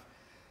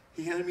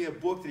 He handed me a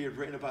book that he had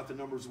written about the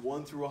numbers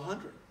 1 through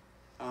 100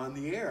 on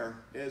the air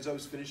as I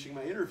was finishing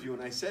my interview,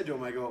 and I said to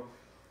him, I go,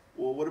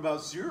 well, what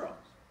about 0?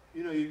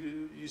 You know,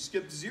 you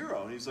skipped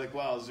 0. And he's like,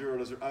 wow, 0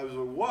 doesn't, I was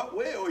like, what?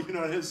 Wait, oh, you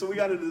know, and so we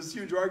got into this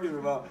huge argument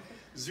about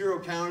 0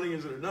 counting,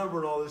 is it a number,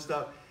 and all this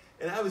stuff.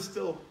 And I was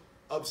still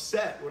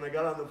upset when I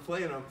got on the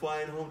plane. I'm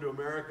flying home to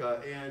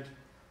America, and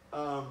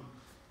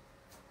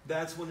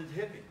that's when it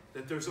hit me,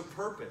 that there's a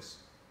purpose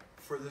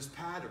for this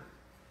pattern.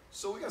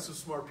 So we got some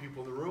smart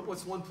people in the room.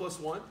 What's 1 plus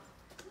 1?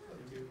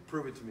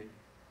 Prove it to me.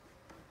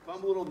 If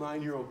I'm a little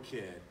 9-year-old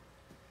kid,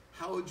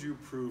 how would you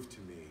prove to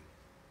me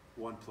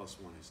 1 plus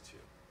 1 is 2?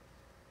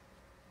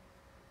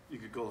 You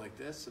could go like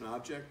this, an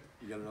object,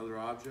 you got another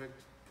object,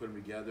 put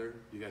them together,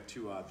 you got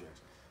 2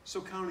 objects.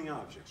 So counting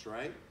objects,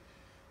 right?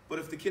 But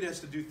if the kid has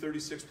to do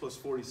 36 plus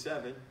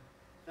 47,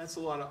 that's a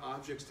lot of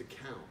objects to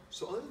count.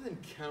 So other than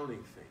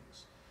counting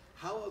things,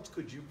 how else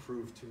could you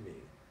prove to me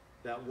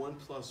that 1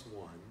 plus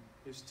 1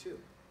 is 2?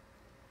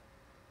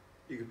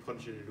 You could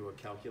punch it into a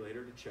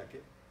calculator to check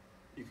it.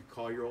 You could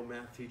call your old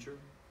math teacher,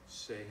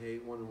 say, hey,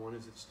 1 and 1,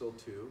 is it still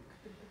 2?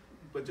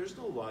 But there's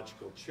no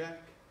logical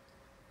check.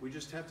 We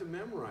just have to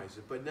memorize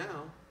it. But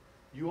now,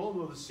 you all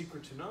know the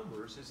secret to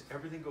numbers is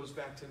everything goes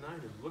back to 9.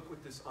 And look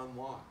what this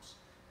unlocks.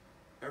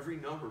 Every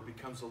number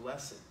becomes a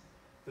lesson.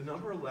 The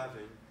number 11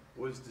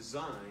 was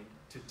designed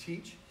to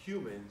teach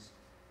humans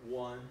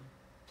 1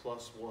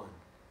 plus 1.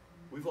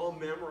 We've all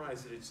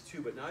memorized that it's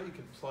 2, but now you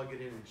can plug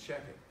it in and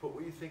check it. Put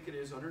what you think it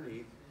is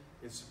underneath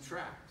and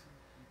subtract.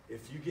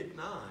 If you get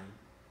 9,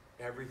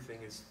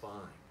 everything is fine.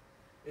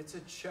 It's a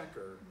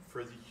checker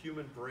for the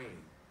human brain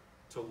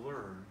to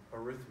learn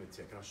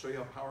arithmetic. And I'll show you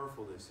how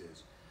powerful this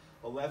is.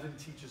 11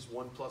 teaches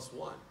 1 plus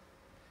 1.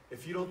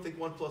 If you don't think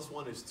 1 plus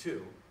 1 is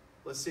 2,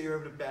 let's say you're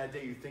having a bad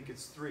day, you think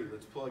it's 3.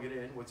 Let's plug it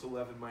in. What's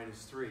 11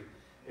 minus 3?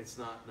 It's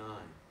not 9.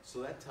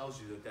 So that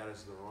tells you that that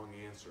is the wrong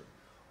answer.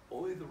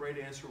 Only the right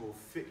answer will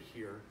fit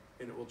here,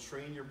 and it will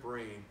train your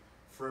brain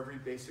for every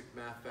basic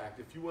math fact.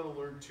 If you want to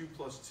learn 2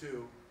 plus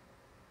 2,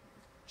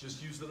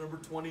 just use the number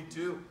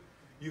 22.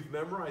 You've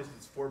memorized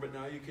its 4, but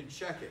now you can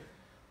check it.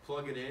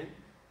 Plug it in.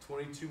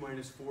 22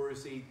 minus 4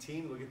 is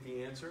 18. Look at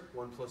the answer.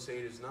 1 plus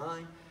 8 is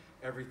 9.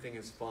 Everything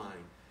is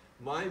fine.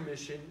 My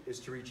mission is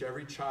to reach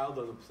every child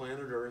on the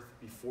planet Earth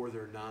before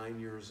they're 9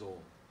 years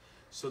old.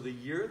 So the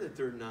year that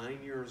they're 9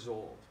 years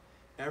old,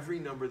 every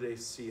number they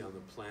see on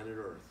the planet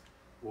Earth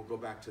will go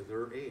back to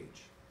their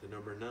age, the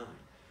number 9.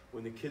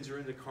 When the kids are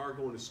in the car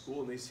going to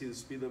school and they see the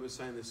speed limit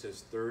sign that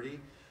says 30,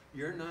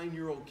 your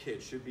 9-year-old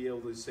kid should be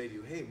able to say to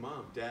you, hey,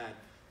 Mom, Dad,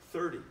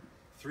 30.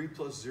 3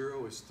 plus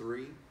 0 is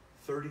 3.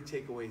 30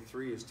 take away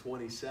 3 is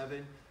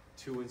 27.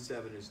 2 and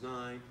 7 is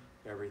 9.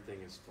 Everything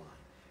is fine.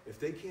 If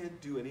they can't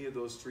do any of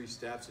those 3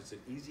 steps, it's an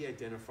easy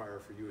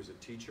identifier for you as a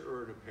teacher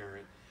or a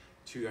parent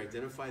to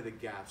identify the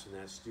gaps in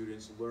that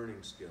student's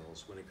learning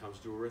skills when it comes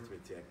to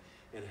arithmetic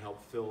and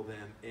help fill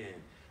them in.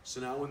 So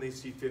now when they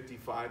see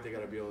 55, they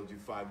got to be able to do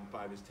 5 and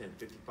 5 is 10.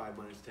 55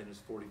 minus 10 is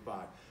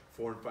 45.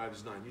 4 and 5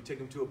 is 9. You take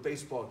them to a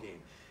baseball game,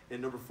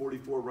 and number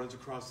 44 runs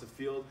across the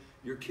field.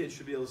 Your kid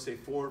should be able to say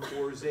 4 and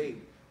 4 is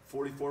 8.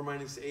 44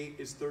 minus 8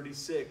 is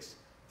 36.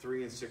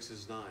 3 and 6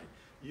 is 9.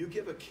 You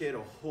give a kid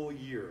a whole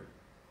year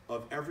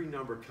of every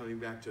number coming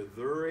back to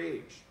their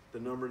age, the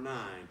number 9,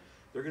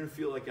 they're going to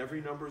feel like every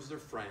number is their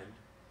friend.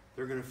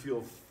 They're going to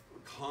feel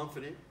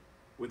confident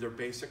with their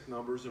basic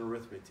numbers and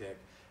arithmetic.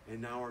 And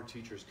now our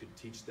teachers could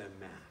teach them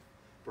math.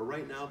 But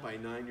right now, by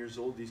 9 years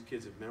old, these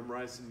kids have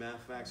memorized the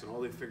math facts, and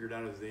all they figured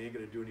out is they ain't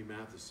going to do any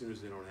math as soon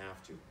as they don't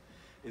have to.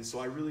 And so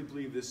I really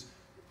believe this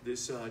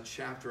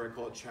chapter, I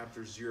call it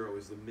chapter 0,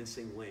 is the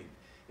missing link.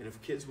 And if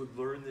kids would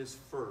learn this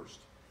first,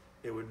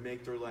 it would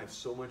make their life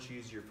so much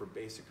easier for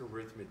basic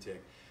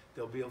arithmetic.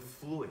 They'll be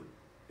fluent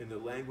in the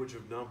language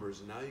of numbers,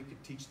 and now you can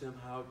teach them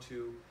how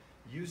to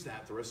use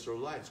that the rest of their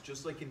lives.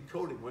 Just like in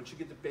coding, once you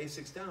get the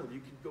basics down, you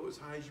can go as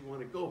high as you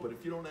want to go. But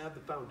if you don't have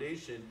the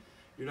foundation,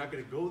 you're not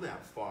going to go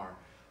that far.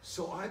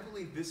 So I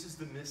believe this is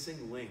the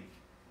missing link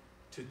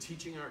to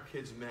teaching our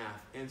kids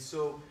math. And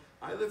so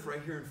I live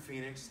right here in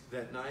Phoenix.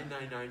 That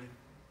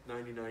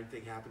 9/9/99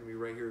 thing happened to me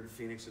right here in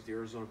Phoenix at the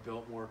Arizona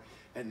Biltmore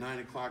at 9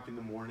 o'clock in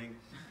the morning.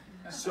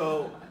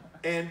 So,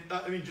 and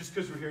I mean, just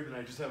because we're here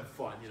tonight, just having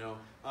fun, you know.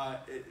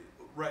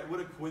 Right, what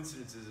a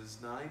coincidence is. It's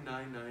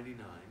 9/9/99.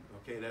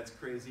 Okay, that's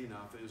crazy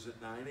enough. It was at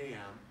 9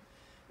 a.m.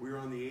 We were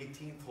on the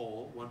 18th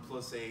hole. 1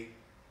 + 8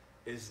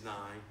 is 9,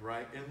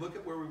 right? And look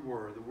at where we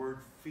were. The word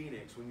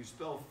Phoenix. When you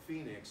spell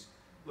Phoenix,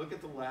 look at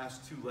the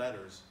last 2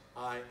 letters,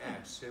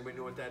 IX. Anybody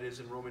know what that is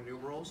in Roman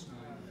numerals?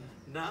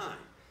 9.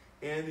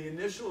 And the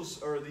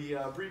initials, or the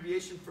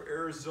abbreviation for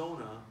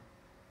Arizona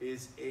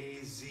is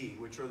AZ,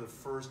 which are the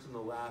first and the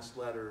last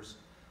letters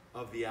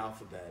of the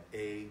alphabet,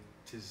 A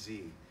to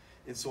Z.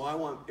 And so I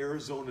want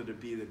Arizona to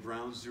be the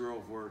ground zero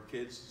of where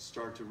kids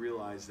start to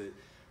realize that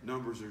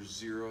numbers are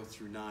 0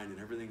 through 9, and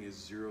everything is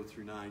 0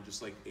 through 9,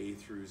 just like A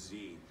through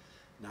Z,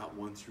 not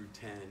 1 through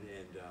 10,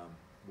 and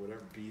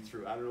whatever, B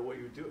through, I don't know what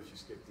you would do if you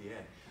skipped the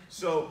A.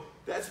 So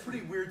that's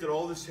pretty weird that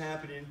all this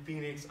happened in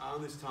Phoenix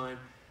on this time.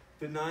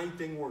 The 9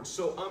 thing works.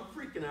 So I'm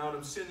freaking out.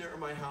 I'm sitting there in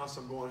my house.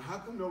 I'm going, how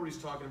come nobody's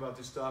talking about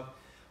this stuff?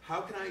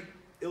 How can I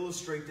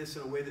illustrate this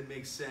in a way that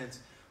makes sense?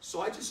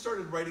 So I just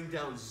started writing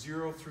down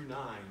 0 through 9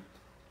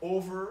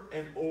 over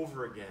and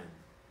over again.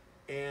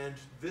 And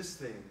this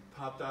thing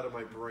popped out of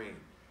my brain.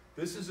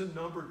 This is a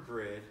numbered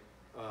grid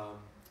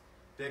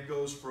that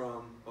goes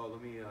from, oh,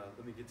 let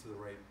me get to the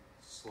right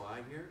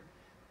slide here.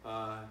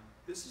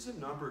 This is a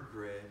numbered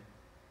grid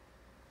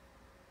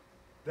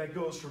that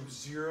goes from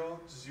 0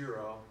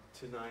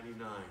 to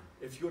 99.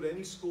 If you go to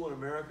any school in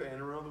America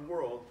and around the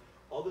world,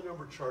 all the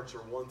number charts are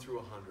 1 through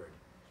 100.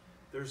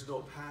 There's no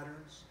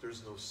patterns,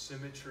 there's no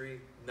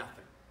symmetry,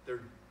 nothing.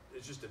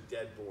 It's just a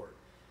dead board.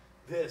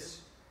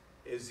 This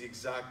is the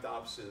exact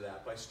opposite of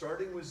that. By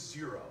starting with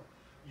 0,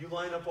 you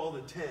line up all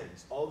the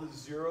 10s, all the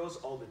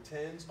 0s, all the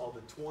 10s, all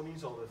the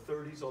 20s, all the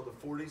 30s, all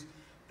the 40s.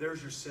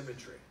 There's your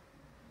symmetry.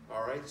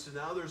 All right, so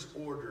now there's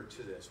order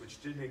to this,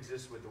 which didn't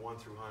exist with the 1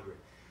 through 100.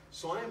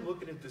 So I'm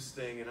looking at this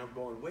thing and I'm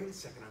going, wait a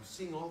second, I'm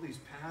seeing all these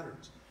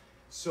patterns.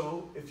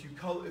 So if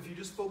you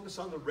just focus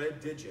on the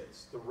red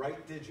digits, the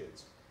right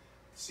digits,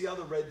 see how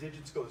the red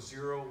digits go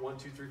 0, 1,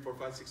 2, 3, 4,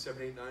 5, 6,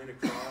 7, 8, 9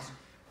 across?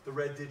 The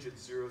red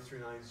digits 0 through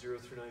 9, 0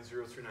 through 9,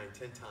 0 through 9,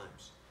 10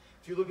 times.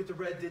 If you look at the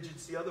red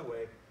digits the other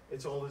way,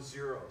 it's all the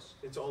zeros,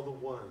 it's all the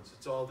 1s,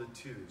 it's all the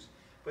 2s.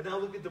 But now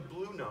look at the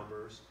blue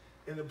numbers,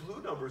 and the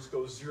blue numbers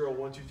go 0,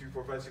 1, 2, 3,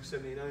 4, 5, 6,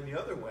 7, 8, 9 the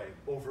other way,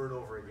 over and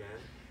over again.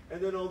 And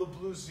then all the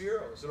blue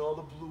zeros, and all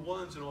the blue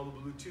 1s, and all the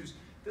blue 2s.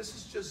 This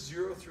is just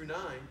 0 through 9,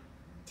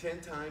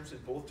 10 times in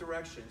both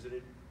directions, and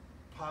it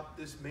popped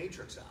this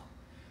matrix out.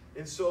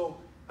 And so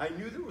I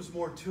knew there was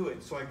more to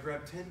it, so I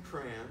grabbed 10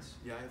 crayons.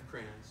 Yeah, I have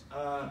crayons.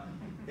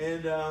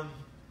 And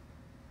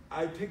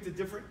I picked a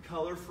different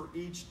color for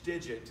each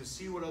digit to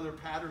see what other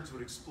patterns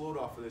would explode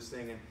off of this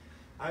thing. And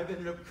I've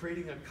ended up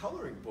creating a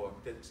coloring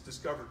book that's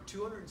discovered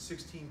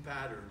 216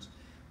 patterns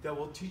that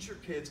will teach your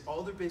kids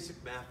all their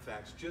basic math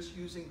facts just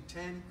using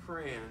 10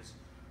 crayons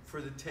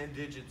for the 10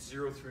 digits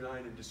 0 through 9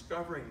 and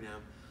discovering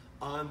them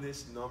on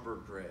this number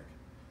grid.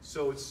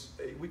 So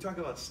we talk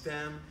about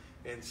STEM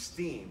and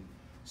STEAM.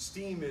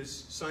 STEAM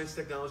is science,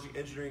 technology,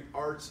 engineering,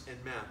 arts,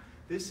 and math.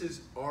 This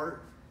is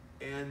art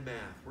and math.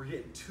 We're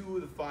getting 2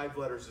 of the 5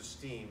 letters of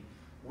STEAM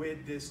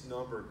with this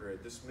number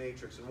grid, this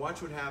matrix. And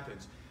watch what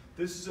happens.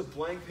 This is a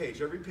blank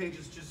page. Every page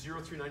is just 0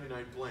 through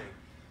 99 blank.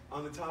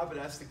 On the top, it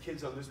asks the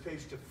kids on this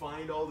page to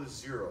find all the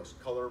zeros,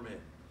 color them in.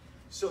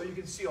 So you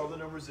can see all the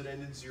numbers that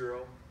end in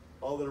 0,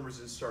 all the numbers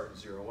that start in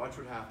 0. Watch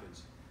what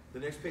happens. The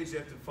next page, they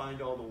have to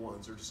find all the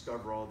 1s or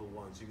discover all the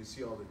 1s. You can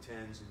see all the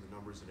 10s and the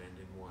numbers that end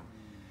in 1.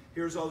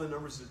 Here's all the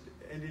numbers that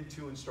end in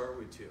 2 and start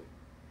with 2.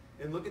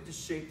 And look at the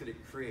shape that it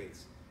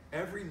creates.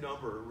 Every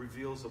number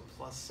reveals a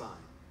plus sign,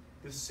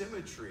 the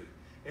symmetry.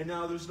 And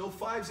now there's no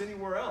 5s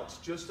anywhere else,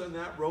 just on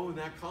that row and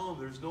that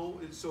column.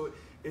 So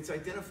it's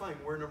identifying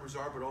where numbers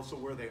are, but also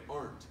where they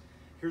aren't.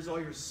 Here's all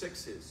your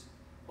 6s,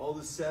 all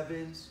the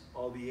 7s,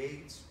 all the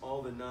 8s,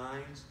 all the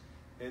 9s,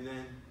 and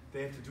then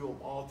they have to do them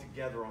all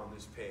together on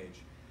this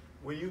page.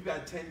 When you've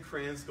got 10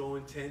 crayons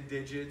going, 10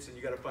 digits, and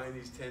you got to find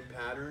these 10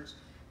 patterns,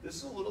 this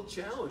is a little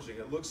challenging.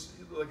 It looks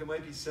like it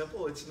might be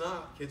simple. It's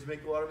not. Kids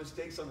make a lot of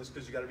mistakes on this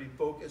because you got to be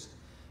focused.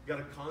 You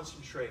got to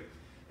concentrate.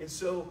 And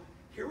so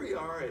here we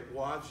are at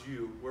Woz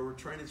U, where we're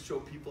trying to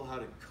show people how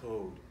to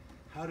code,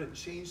 how to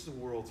change the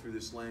world through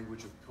this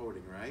language of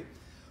coding, right?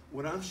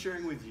 What I'm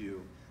sharing with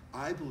you,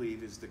 I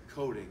believe, is the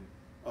coding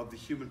of the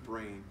human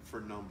brain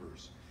for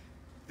numbers.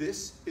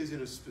 This is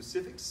in a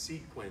specific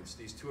sequence,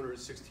 these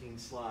 216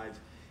 slides.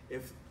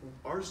 If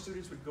our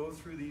students would go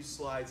through these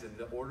slides in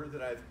the order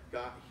that I've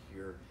got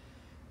here,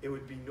 it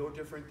would be no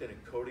different than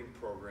a coding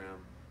program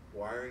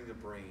wiring the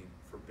brain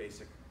for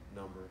basic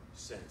number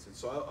sense. And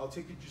so I'll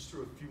take you just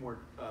through a few more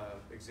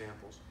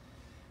examples.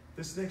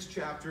 This next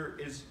chapter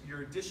is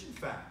your addition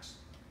facts.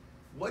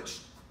 Which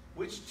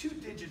two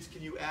digits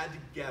can you add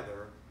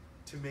together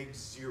to make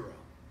 0?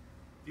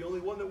 The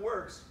only one that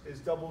works is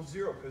double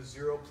 0, because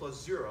 0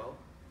 plus 0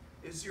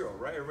 is 0,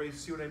 right? Everybody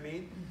see what I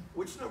mean?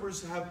 Which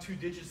numbers have two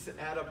digits that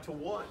add up to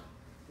 1?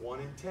 1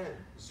 and 10.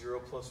 0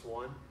 plus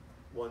 1,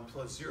 1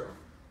 plus 0.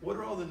 What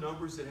are all the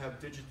numbers that have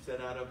digits that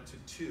add up to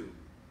 2?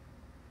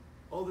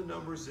 All the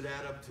numbers that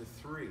add up to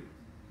 3,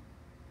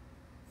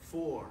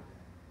 4,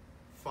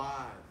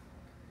 5,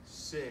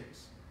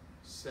 6,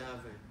 7,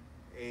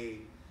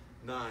 8,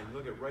 9.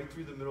 Look at right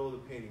through the middle of the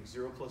painting.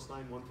 0 plus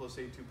 9, 1 plus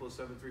 8, 2 plus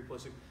 7, 3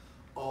 plus 6.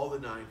 All the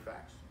 9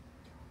 facts.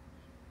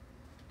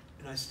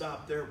 And I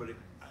stopped there, but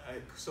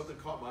something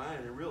caught my eye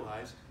and I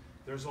realized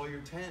there's all your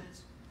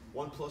 10s.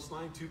 1 plus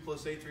 9, 2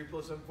 plus 8, 3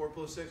 plus 7, 4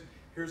 plus 6.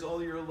 Here's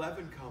all your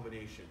 11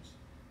 combinations.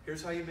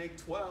 Here's how you make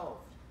 12,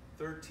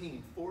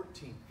 13,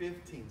 14,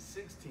 15,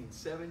 16,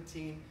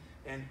 17,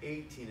 and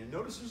 18. And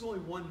notice there's only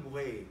one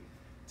way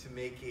to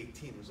make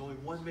 18. There's only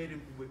one way to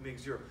make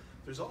 0.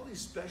 There's all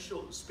these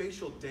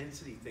spatial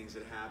density things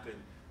that happen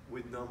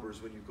with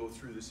numbers when you go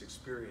through this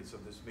experience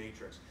of this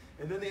matrix.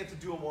 And then they have to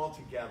do them all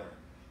together.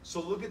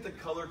 So look at the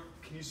color.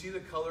 Can you see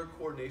the color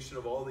coordination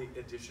of all the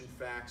addition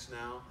facts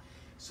now?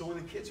 So when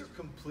the kids are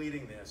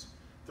completing this,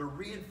 they're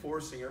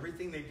reinforcing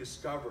everything they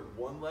discovered,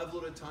 one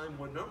level at a time,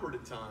 one number at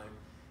a time,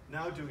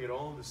 now doing it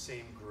all in the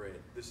same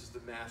grid. This is the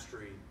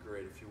mastery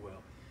grid, if you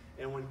will.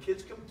 And when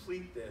kids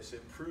complete this,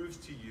 it proves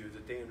to you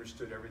that they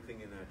understood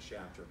everything in that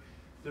chapter.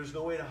 There's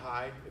no way to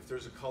hide. If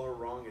there's a color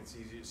wrong, it's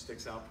easy, it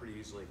sticks out pretty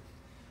easily.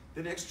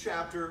 The next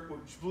chapter,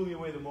 which blew me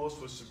away the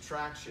most, was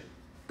subtraction.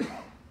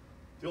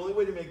 The only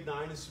way to make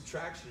 9 in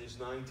subtraction is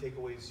 9 take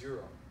away 0.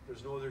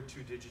 There's no other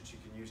two digits you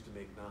can use to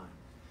make 9.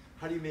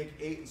 How do you make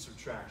 8 in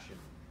subtraction?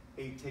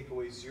 8 take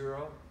away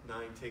 0, 9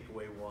 take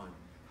away 1.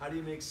 How do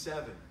you make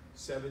 7?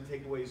 7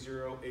 take away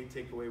 0, 8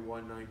 take away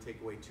 1, 9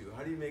 take away 2.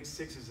 How do you make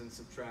 6s in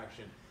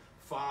subtraction?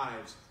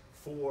 5s,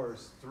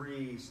 4s,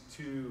 3s,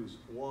 2s,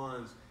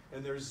 1s,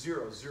 and there's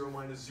 0. 0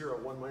 minus 0,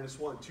 1 minus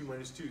 1, 2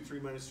 minus 2, 3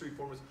 minus 3,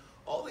 4 minus...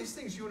 All these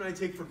things you and I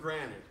take for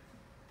granted.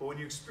 But when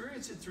you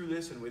experience it through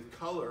this and with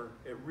color,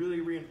 it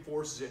really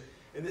reinforces it.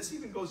 And this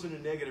even goes into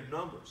negative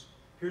numbers.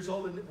 Here's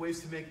all the ways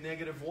to make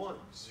negative 1.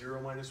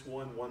 0 minus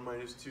 1, 1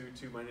 minus 2,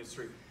 2 minus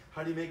 3.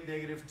 How do you make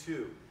negative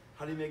 2?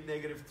 How do you make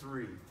negative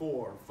 3,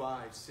 4,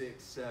 5,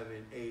 6, 7,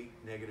 8,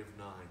 negative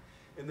 9?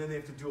 And then they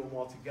have to do them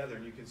all together.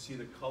 And you can see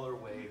the color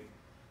wave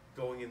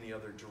going in the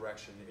other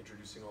direction,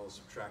 introducing all the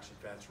subtraction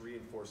facts,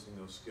 reinforcing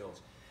those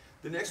skills.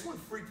 The next one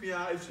freaked me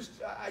out.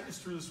 I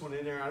just threw this one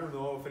in there. I don't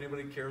know if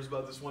anybody cares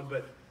about this one,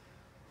 but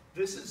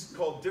this is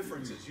called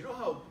differences. You know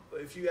how,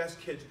 if you ask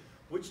kids,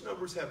 which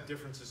numbers have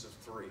differences of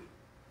 3?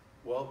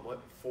 Well,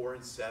 what, 4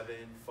 and 7,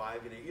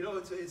 5 and 8. You know,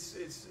 it's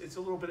a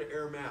little bit of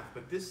air math,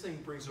 but this thing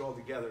brings it all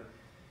together.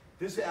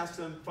 This asks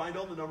them, find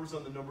all the numbers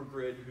on the number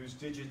grid whose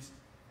digits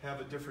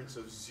have a difference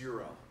of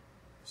 0.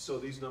 So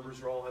these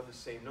numbers all have the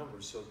same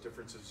numbers, so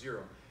difference of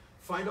 0.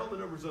 Find all the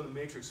numbers on the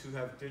matrix who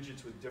have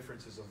digits with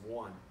differences of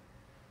 1.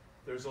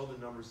 There's all the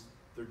numbers,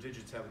 their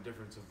digits have a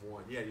difference of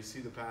 1. Yeah, you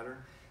see the pattern?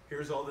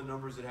 Here's all the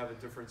numbers that have a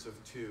difference of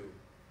 2,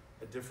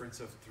 a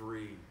difference of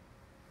 3,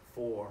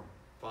 4,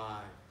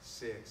 5,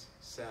 6,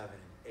 7,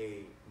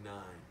 8, 9.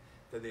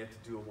 Then they have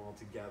to do them all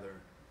together,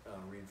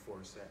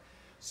 reinforce that.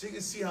 So you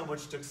can see how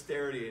much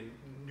dexterity and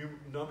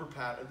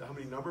how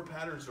many number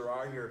patterns there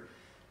are here.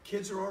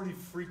 Kids are already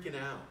freaking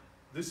out.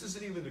 This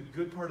isn't even the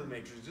good part of the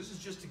matrix. This is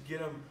just to get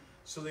them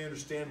so they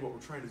understand what we're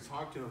trying to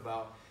talk to them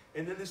about.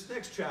 And then this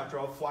next chapter,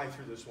 I'll fly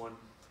through this one,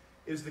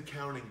 is the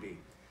counting bee.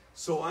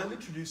 So I'm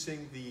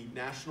introducing the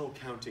national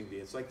counting bee.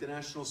 It's like the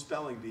national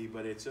spelling bee,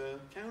 but it's a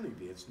counting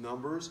bee. It's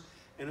numbers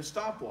and a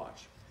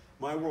stopwatch.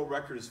 My world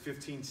record is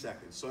 15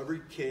 seconds. So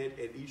every kid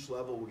at each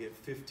level will get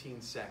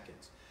 15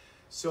 seconds.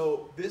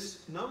 So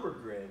this number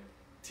grid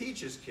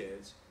teaches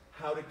kids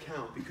how to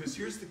count, because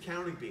here's the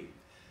counting bee.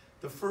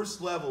 The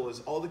first level is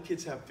all the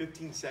kids have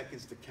 15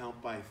 seconds to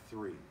count by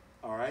 3.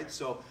 All right?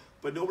 So,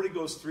 but nobody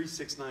goes 3,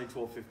 6, 9,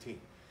 12,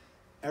 15.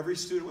 Every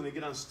student, when they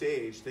get on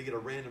stage, they get a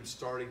random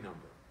starting number.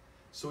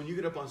 So when you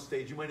get up on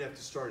stage, you might have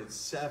to start at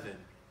 7,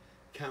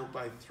 count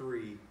by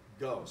 3,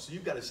 go. So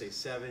you've got to say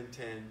 7,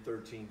 10,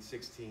 13,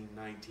 16,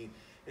 19,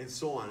 and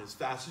so on, as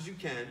fast as you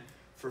can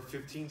for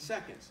 15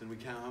 seconds. And we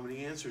count how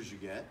many answers you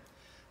get.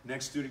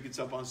 Next student gets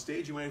up on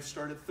stage, you might have to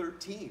start at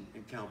 13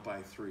 and count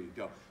by 3,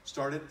 go.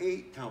 Start at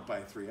 8, count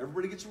by 3.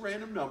 Everybody gets a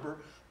random number,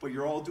 but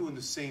you're all doing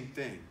the same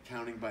thing,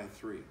 counting by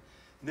 3.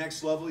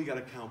 Next level, you got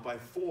to count by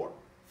 4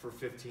 for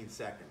 15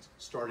 seconds,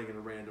 starting at a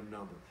random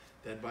number.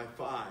 Then by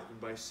 5 and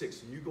by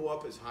 6. And you go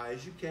up as high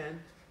as you can,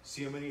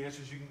 see how many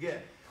answers you can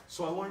get.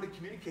 So I wanted to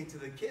communicate to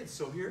the kids.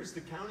 So here's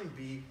the counting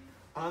bee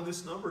on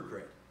this number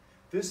grid.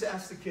 This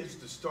asks the kids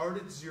to start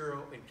at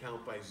 0 and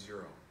count by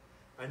 0.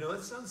 I know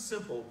that sounds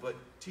simple, but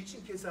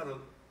teaching kids how to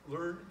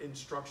learn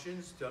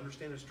instructions, to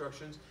understand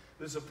instructions,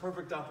 this is a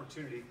perfect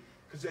opportunity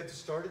because they have to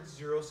start at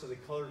 0, so they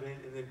color it in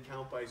and then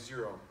count by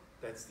 0.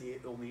 That's the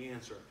only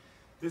answer.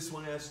 This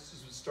one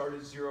asks to start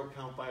at 0,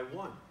 count by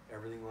 1.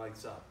 Everything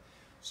lights up.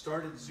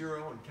 Start at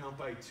 0 and count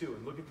by 2.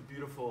 And look at the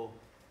beautiful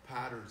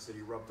patterns that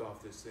he rubbed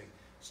off this thing.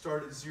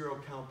 Start at 0,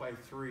 count by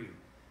 3.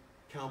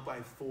 Count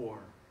by 4.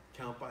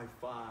 Count by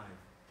 5.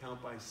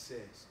 Count by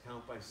 6.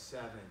 Count by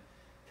 7.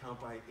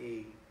 Count by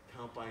 8.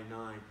 Count by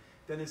 9.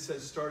 Then it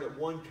says start at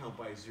 1, count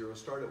by 0.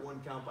 Start at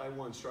 1, count by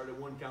 1. Start at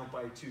 1, count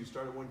by 2.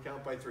 Start at 1,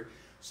 count by 3.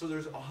 So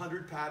there's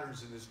 100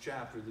 patterns in this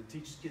chapter that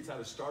teaches kids how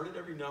to start at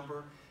every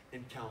number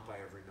and count by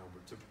every number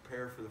to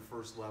prepare for the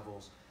first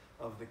levels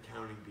of the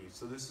counting bee.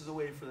 So this is a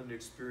way for them to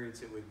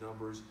experience it with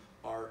numbers,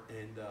 art,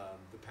 and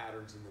the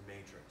patterns in the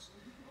matrix.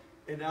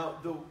 And now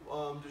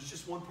there's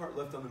just one part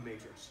left on the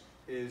matrix,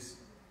 is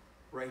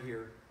right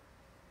here.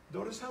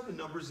 Notice how the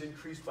numbers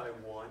increase by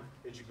 1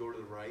 as you go to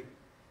the right,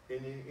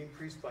 and then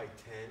increase by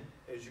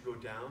 10 as you go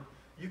down.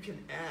 You can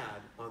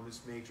add on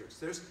this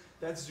matrix.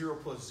 That's 0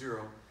 plus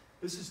 0.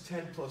 This is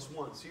 10 plus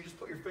 1. So you just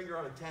put your finger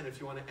on a 10. If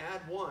you want to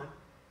add 1,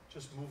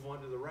 just move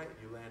 1 to the right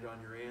and you land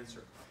on your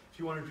answer. If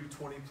you want to do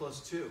 20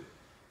 plus 2,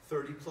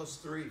 30 plus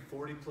 3,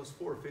 40 plus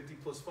 4, 50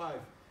 plus 5,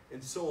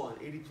 and so on,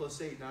 80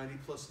 plus 8, 90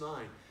 plus 9.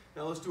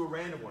 Now let's do a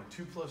random one,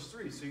 2 plus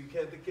 3. So you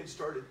have the kids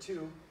start at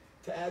 2.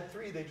 To add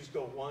 3, they just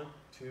go 1,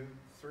 2,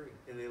 3,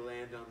 and they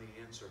land on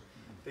the answer.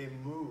 They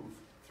move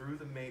through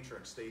the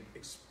matrix. They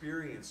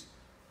experience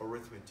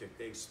arithmetic.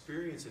 They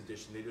experience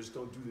addition. They just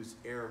don't do this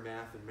error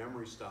math and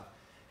memory stuff.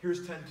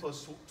 Here's 10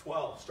 plus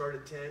 12. Start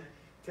at 10.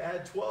 To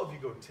add 12, you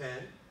go 10,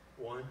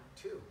 1,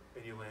 2,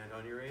 and you land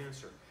on your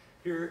answer.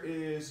 Here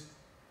is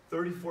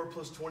 34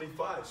 plus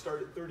 25.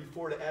 Start at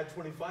 34. To add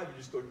 25, you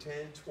just go 10,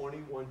 20,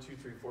 1, 2,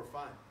 3, 4,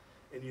 5,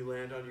 and you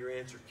land on your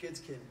answer. Kids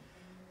can,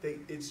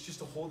 it's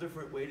just a whole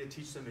different way to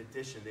teach them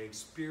addition. They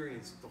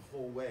experience it the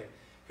whole way.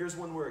 Here's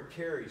one where it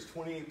carries,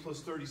 28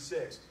 plus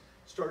 36.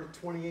 Start at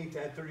 28,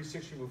 to add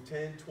 36, you move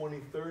 10, 20,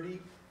 30,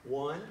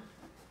 1,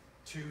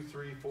 2,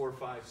 3, 4,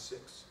 5,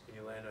 6, and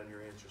you land on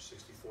your answer,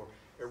 64.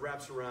 It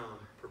wraps around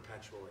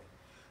perpetually.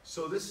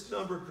 So this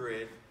number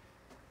grid,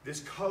 this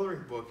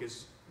coloring book,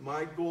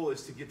 my goal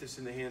is to get this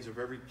in the hands of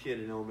every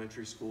kid in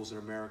elementary schools in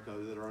America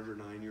that are under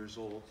 9 years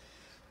old,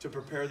 to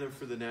prepare them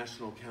for the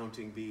National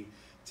Counting Bee,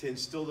 to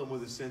instill them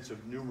with a sense of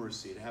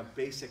numeracy, to have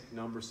basic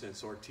number sense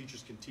so our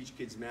teachers can teach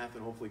kids math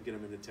and hopefully get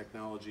them into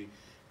technology,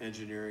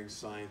 engineering,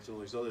 science, and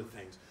all these other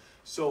things.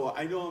 So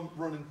I know I'm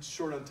running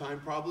short on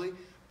time probably,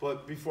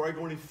 but before I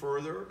go any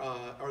further,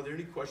 are there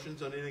any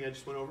questions on anything I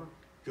just went over?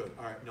 Good.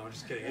 All right. No, I'm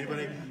just kidding.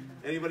 Anybody,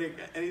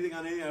 anything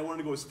on anything? I wanted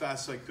to go as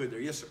fast as I could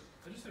there. Yes, sir.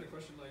 I just had a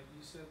question. Like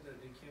you said that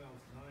it came out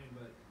with 9,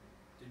 but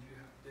do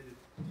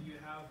you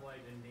have like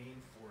a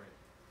name for it?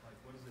 Like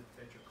what is it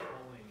that you're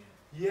calling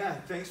it? Yeah.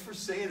 Thanks for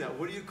saying that.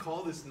 What do you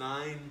call this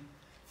 9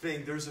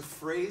 thing? There's a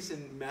phrase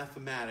in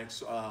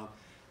mathematics. A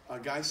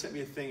guy sent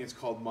me a thing. It's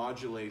called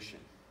modulation.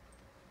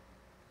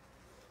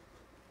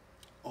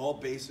 All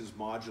bases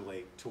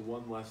modulate to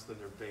 1 less than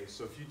their base.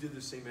 So if you did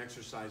the same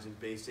exercise in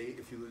base 8,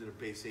 if you lived in a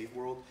base 8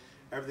 world,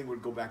 everything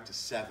would go back to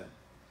 7.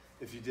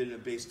 If you did it in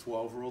a base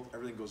 12 world,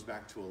 everything goes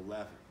back to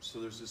 11. So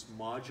there's this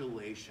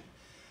modulation.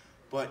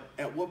 But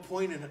at what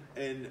point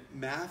in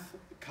math,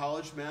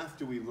 college math,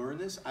 do we learn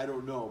this? I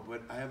don't know,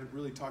 but I haven't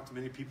really talked to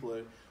many people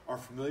that are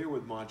familiar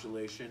with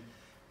modulation,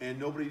 and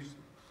nobody's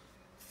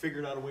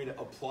figured out a way to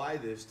apply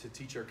this to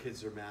teach our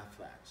kids their math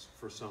facts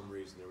for some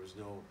reason. There was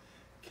no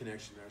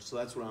connection there. So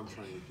that's what I'm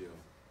trying to do.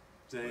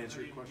 Does that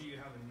answer your question? Do you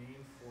have a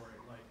name for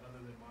it, like other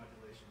than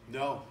modulation?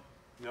 No.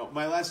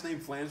 My last name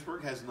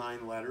Flansburg has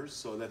 9 letters,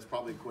 so that's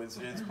probably a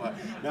coincidence. But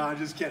no, I'm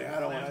just kidding. I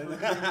don't want to.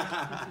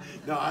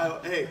 No,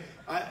 I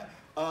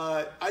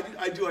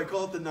do. I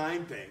call it the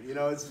 9 thing. You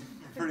know, it's a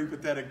pretty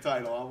pathetic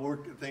title. I'll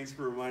work. Thanks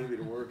for reminding me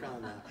to work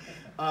on that. When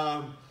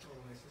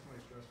somebody's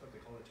dressed up, they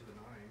call it to the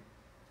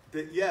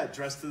 9. Yeah,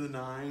 dressed to the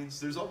 9s.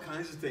 There's all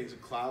kinds of things. A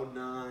cloud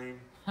 9.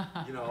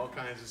 You know, all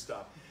kinds of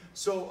stuff.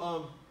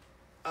 So,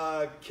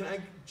 can I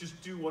just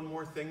do one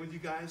more thing with you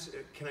guys?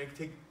 Can I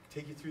take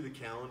you through the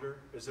calendar?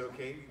 Is that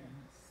okay?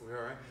 We're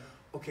all right?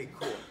 Okay,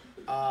 cool.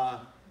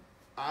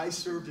 I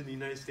served in the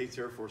United States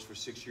Air Force for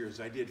 6 years.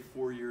 I did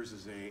 4 years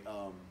as a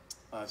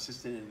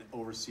assistant in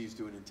overseas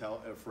doing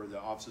for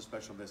the Office of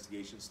Special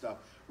Investigation stuff.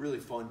 Really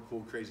fun,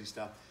 cool, crazy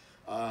stuff.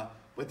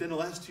 But then the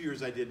last 2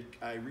 years I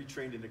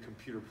retrained into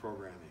computer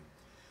programming.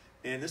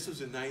 And this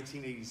was in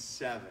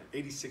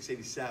 86,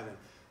 87.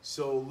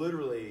 So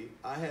literally,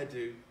 I had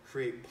to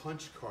create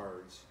punch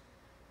cards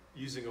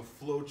using a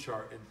flow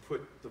chart and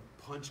put the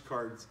punch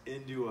cards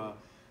into a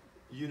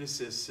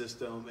Unisys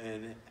system,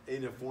 and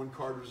if one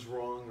card was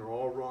wrong, they're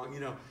all wrong, you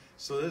know.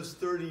 So that was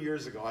 30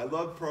 years ago. I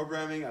love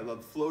programming, I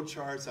love flow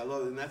charts,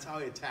 and that's how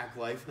I attack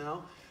life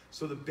now.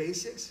 So the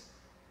basics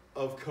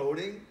of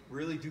coding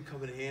really do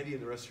come in handy in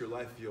the rest of your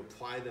life if you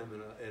apply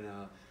them in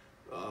a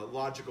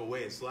logical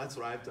way. So that's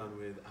what I've done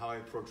with how I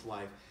approach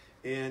life.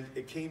 And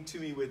it came to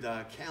me with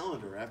a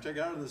calendar. After I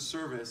got out of the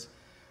service,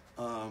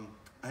 I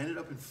ended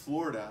up in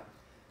Florida,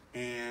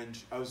 and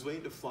I was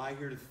waiting to fly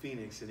here to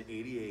Phoenix in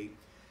 '88,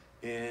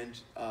 and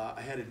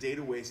I had a day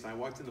to waste, and I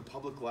walked in the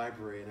public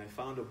library, and I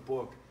found a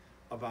book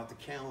about the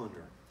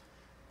calendar,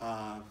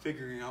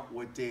 figuring out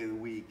what day of the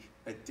week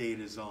a date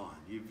is on.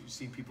 You've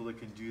seen people that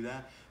can do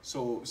that?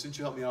 So since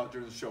you helped me out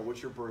during the show,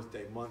 what's your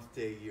birthday, month,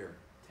 day, year?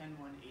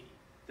 10/1/80.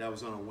 That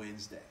was on a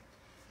Wednesday.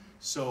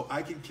 So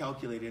I can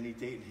calculate any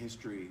date in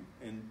history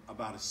in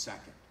about a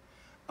second.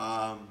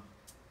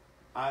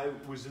 I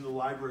was in the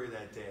library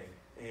that day,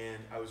 and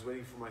I was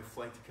waiting for my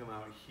flight to come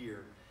out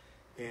here,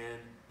 and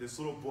this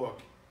little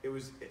book, it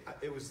was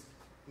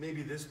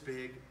maybe this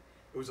big,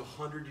 it was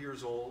 100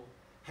 years old,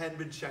 hadn't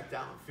been checked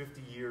out in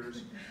 50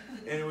 years,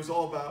 and it was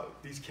all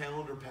about these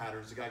calendar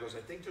patterns. The guy goes,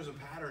 I think there's a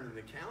pattern in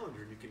the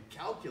calendar, and you can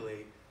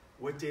calculate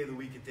what day of the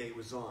week a date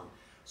was on.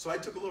 So I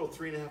took a little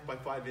 3.5 by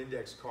 5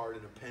 index card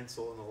and a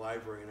pencil in the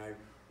library, and I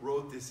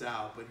wrote this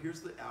out. But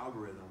here's the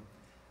algorithm.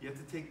 You have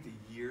to take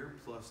the year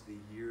plus the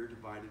year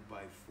divided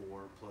by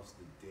 4 plus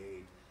the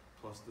date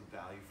plus the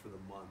value for the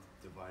month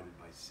divided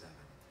by 7.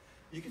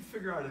 You can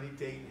figure out any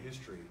date in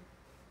history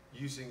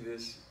using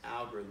this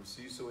algorithm.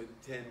 So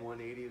at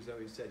 10/1/80, is that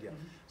what you said? Yeah.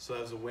 So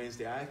that was a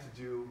Wednesday. I have to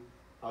do,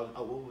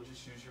 we'll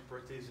just use your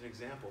birthday as an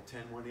example,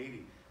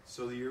 10/1/80.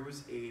 So the year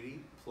was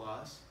 80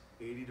 plus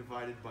 80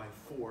 divided by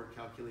 4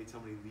 calculates how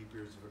many leap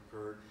years have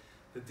occurred.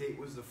 The date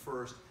was the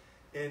 1st.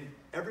 And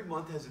every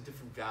month has a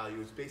different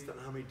value. It's based on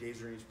how many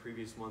days are in each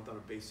previous month on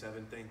a base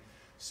 7 thing.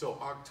 So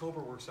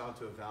October works out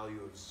to a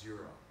value of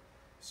 0.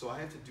 So I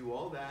have to do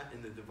all that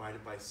and then divide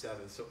it by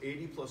 7. So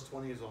 80 plus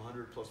 20 is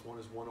 100 plus 1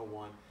 is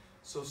 101.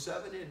 So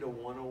 7 into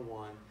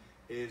 101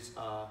 is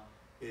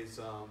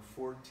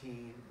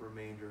 14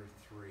 remainder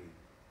 3.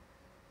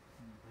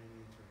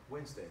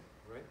 Wednesday,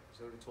 right? Is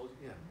that what I told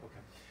you? Yeah, okay.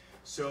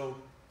 So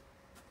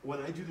when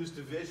I do this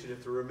division,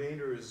 if the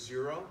remainder is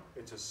 0,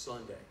 it's a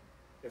Sunday.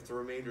 If the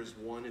remainder is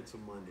 1, it's a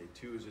Monday.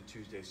 2 is a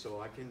Tuesday.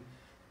 So I can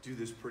do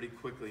this pretty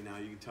quickly now.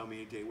 You can tell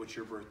me a date. What's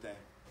your birthday?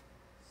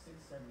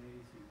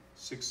 6/7/82.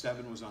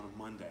 6/7 was on a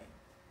Monday.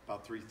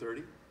 About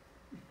 3:30?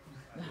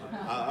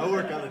 I'll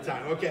work on the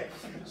time. Okay.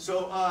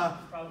 So,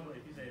 Probably,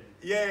 if you say it.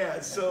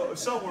 yeah, so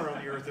somewhere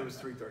on the earth it was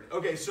 3:30.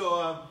 Okay,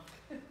 so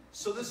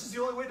this is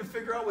the only way to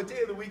figure out what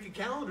day of the week a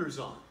calendar's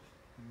on.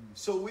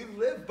 So we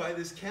lived by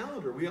this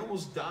calendar. We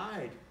almost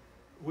died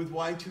with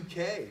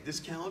Y2K. This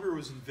calendar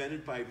was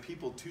invented by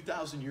people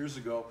 2,000 years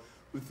ago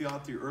who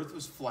thought the earth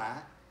was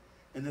flat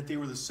and that they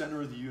were the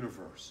center of the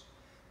universe.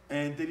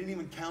 And they didn't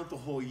even count the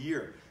whole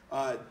year.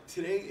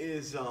 Today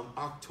is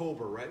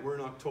October, right? We're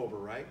in October,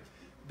 right?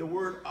 The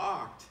word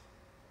oct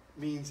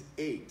means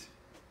 8,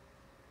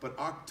 but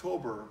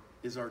October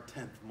is our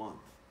 10th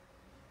month.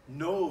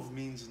 Nov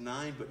means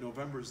 9, but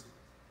November's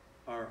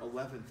our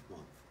 11th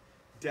month.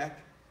 Dec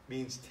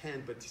means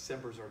 10, but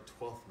December's our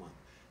 12th month.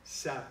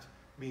 Sept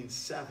means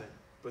 7,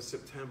 but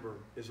September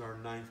is our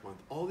 9th month.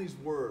 All these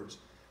words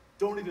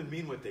don't even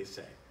mean what they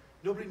say.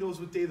 Nobody knows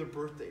what day their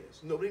birthday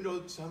is. Nobody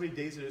knows how many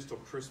days it is till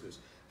Christmas.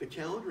 The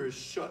calendar has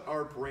shut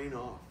our brain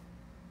off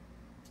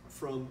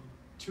from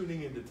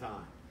tuning into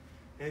time.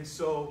 And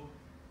so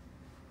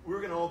we're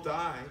going to all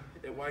die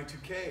at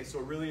Y2K, so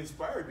it really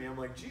inspired me. I'm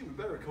like, gee, we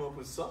better come up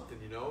with something,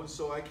 you know? And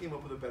so I came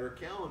up with a better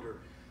calendar.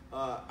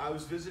 I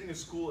was visiting a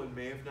school in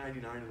May of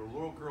 '99, and a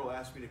little girl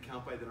asked me to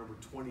count by the number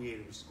 28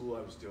 of the school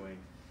I was doing.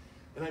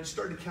 And I just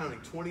started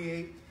counting: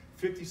 28,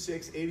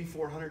 56,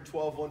 84,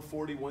 112,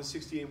 140,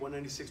 168,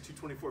 196,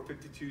 224,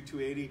 52,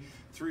 280,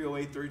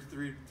 308,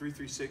 33,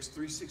 336,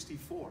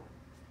 364.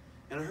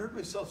 And I heard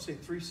myself say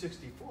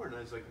 364, and I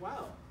was like,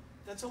 wow,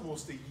 that's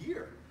almost a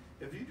year.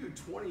 If you do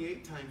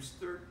 28 times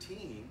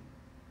 13,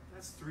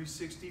 that's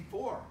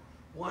 364.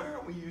 Why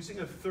aren't we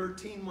using a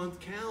 13-month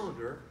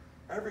calendar?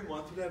 Every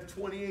month would have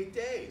 28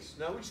 days.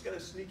 Now we just got to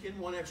sneak in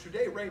one extra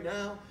day. Right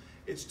now,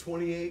 it's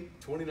 28,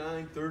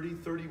 29, 30,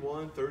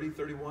 31, 30,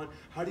 31.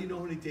 How do you know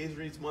how many days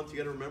are in each month? You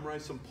got to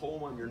memorize some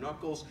poem on your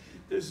knuckles.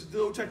 There's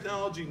no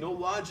technology, no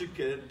logic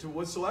to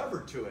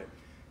whatsoever to it.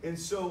 And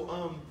so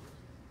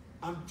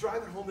I'm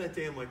driving home that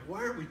day. I'm like, why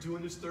aren't we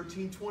doing this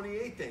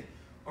 1328 thing?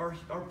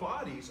 Our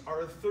bodies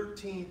are a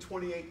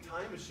 1328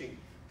 time machine.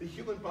 The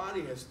human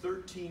body has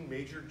 13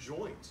 major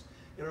joints.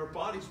 And our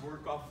bodies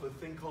work off of a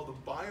thing called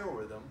a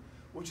biorhythm,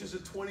 which is a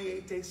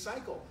 28-day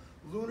cycle.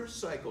 Lunar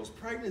cycles,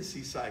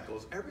 pregnancy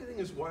cycles, everything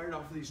is wired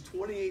off of these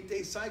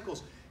 28-day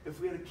cycles. If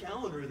we had a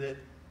calendar that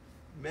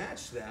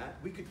matched that,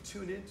 we could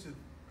tune into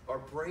our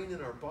brain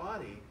and our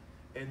body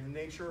and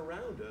nature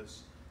around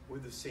us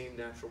with the same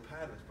natural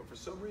patterns. But for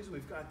some reason,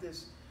 we've got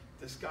this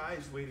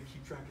disguised way to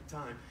keep track of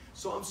time.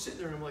 So I'm sitting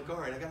there and I'm like, all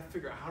right, I got to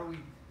figure out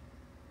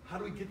how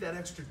do we get that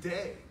extra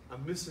day?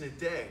 I'm missing a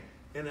day.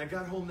 And I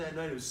got home that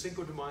night, it was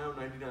Cinco de Mayo,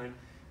 '99,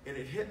 and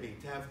it hit me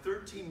to have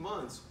 13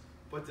 months,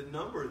 but to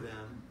number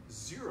them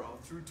 0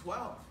 through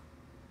 12.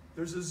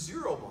 There's a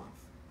 0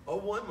 month, a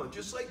 1 month,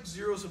 just like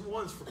zeros and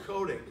ones for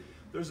coding.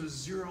 There's a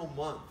 0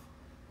 month,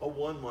 a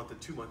 1 month, a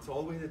 2 months,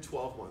 all the way to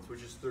 12 months,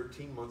 which is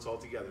 13 months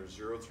altogether,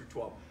 0 through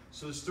 12.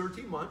 So there's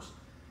 13 months,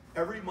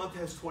 Every month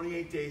has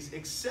 28 days,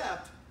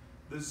 except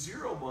the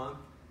 0 month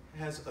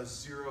has a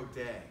 0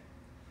 day.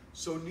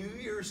 So New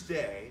Year's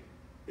Day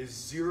is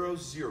 0,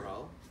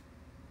 0,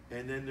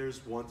 and then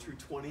there's 1 through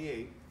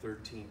 28,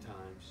 13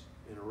 times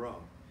in a row.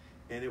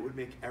 And it would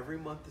make every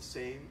month the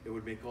same. It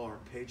would make all our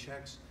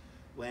paychecks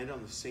land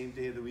on the same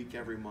day of the week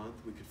every month.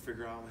 We could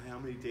figure out how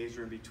many days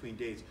are in between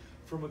days.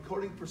 From a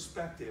coding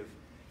perspective,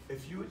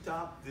 if you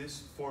adopt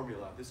this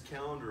formula, this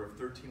calendar of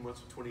 13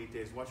 months with 28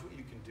 days, watch what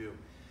you can do.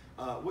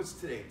 What's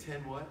today?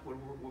 10 what?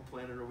 What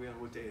planet are we on?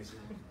 What day is it?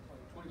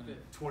 25th.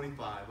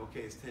 25.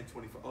 Okay, it's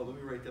 10:25. Oh, let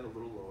me write that a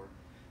little lower.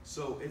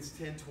 So it's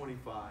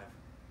 10:25.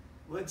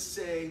 Let's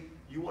say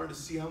you wanted to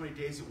see how many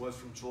days it was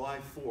from July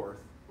 4th,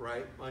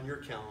 right, on your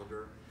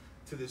calendar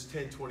to this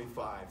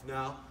 10:25.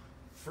 Now,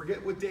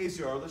 forget what days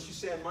there are. Let's just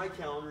say on my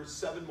calendar,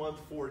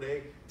 7-month,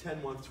 4-day,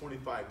 10-month,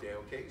 25-day,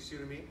 okay? See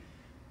what I mean?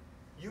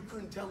 You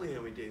couldn't tell me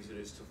how many days it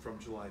is from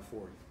July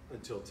 4th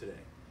until today.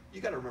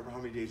 You got to remember how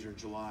many days are in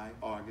July,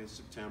 August,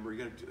 September.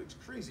 You got to do, it's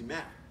crazy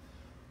math.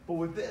 But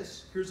with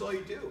this, here's all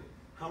you do.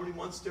 How many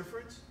months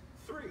difference?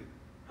 3.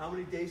 How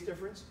many days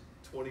difference?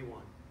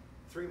 21.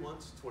 3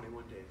 months,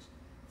 21 days.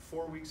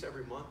 4 weeks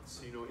every month,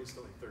 so you know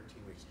instantly 13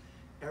 weeks.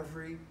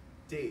 Every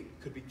date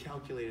could be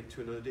calculated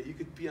to another date. You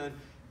could be on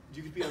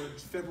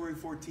February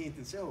 14th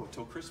and say, oh,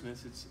 till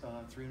Christmas it's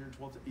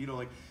 312. You know,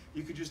 like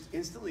you could just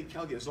instantly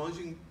calculate. As long as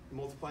you can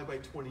multiply by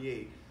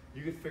 28,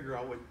 you can figure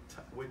out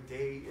what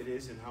day it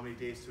is and how many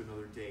days to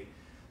another date.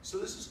 So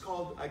this is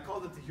called, I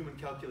called it the Human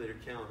Calculator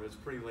Calendar. It's a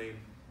pretty lame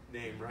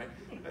name, right?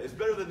 It's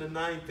better than the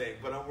 9 thing,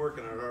 but I'm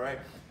working on it, all right?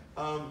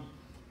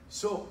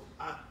 So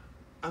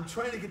I'm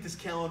trying to get this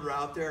calendar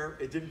out there.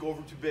 It didn't go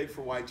over too big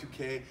for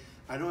Y2K.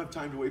 I don't have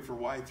time to wait for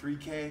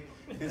Y3K.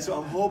 And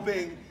so I'm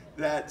hoping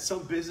that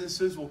some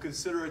businesses will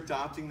consider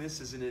adopting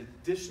this as an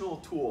additional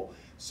tool.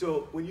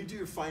 So when you do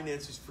your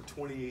finances for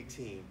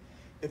 2018,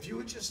 if you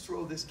would just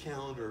throw this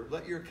calendar,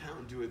 let your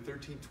accountant do a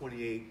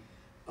 1328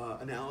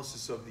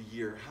 analysis of the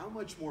year, how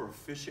much more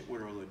efficient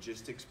would our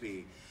logistics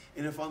be?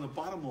 And if on the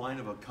bottom line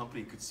of a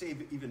company could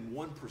save even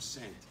 1%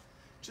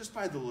 just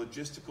by the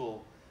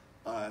logistical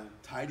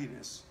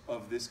tidiness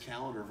of this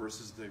calendar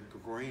versus the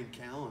Gregorian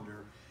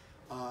calendar,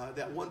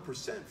 that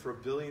 1% for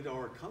 $1 billion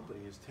company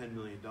is $10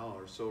 million.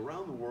 So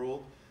around the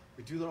world,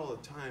 we do that all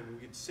the time.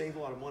 We could save a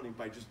lot of money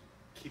by just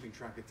keeping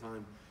track of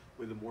time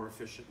with a more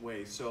efficient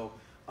way. So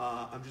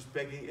I'm just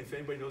begging, if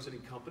anybody knows any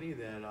company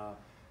that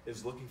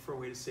is looking for a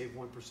way to save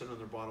 1% on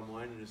their bottom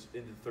line and is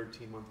into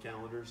 13-month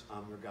calendars,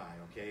 I'm your guy,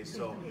 okay?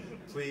 So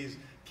please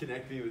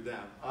connect me with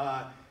them.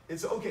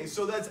 It's okay,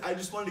 so I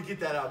just wanted to get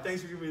that out.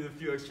 Thanks for giving me the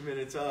few extra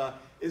minutes.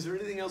 Is there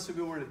anything else that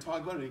we wanted to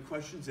talk about? Any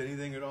questions,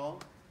 anything at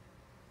all?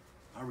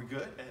 Are we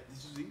good?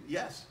 This is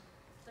yes?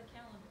 The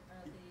calendar,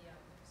 the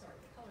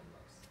coloring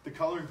books. The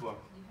coloring book.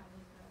 Do you have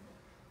those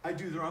available? I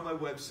do, they're on my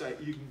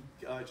website. You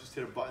can just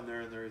hit a button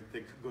there and they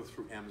could go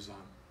through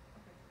Amazon.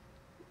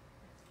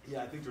 Okay.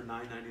 Yeah, I think they're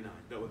 $9.99.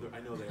 No, I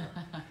know they are.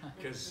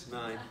 Because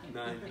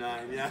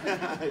 999,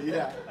 yeah.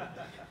 Yeah.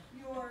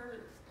 Your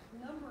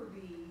number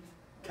bee.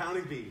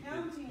 Counting bee.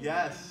 Counting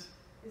yes.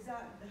 bee.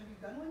 Have you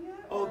done one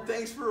yet? Oh, or?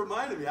 thanks for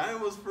reminding me. I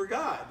almost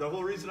forgot. The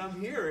whole reason I'm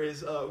here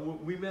is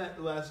we met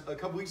a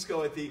couple weeks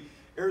ago at the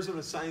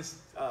Arizona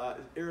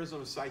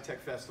Sci-Tech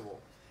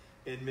Festival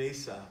in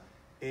Mesa.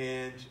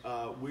 And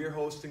we're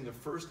hosting the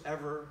first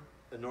ever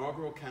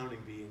inaugural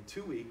counting bee in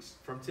 2 weeks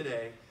from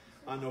today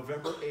on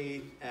November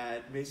 8th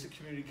at Mesa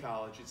Community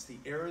College. It's the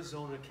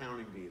Arizona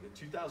Counting Bee, the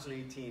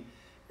 2018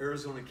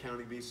 Arizona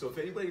Counting Bee. So if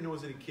anybody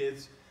knows any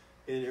kids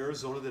in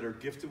Arizona that are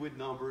gifted with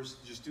numbers,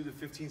 just do the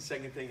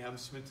 15-second thing, have them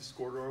submit the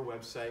score to our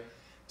website.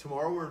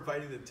 Tomorrow we're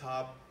inviting the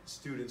top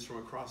students from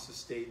across the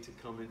state to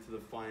come into the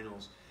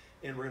finals.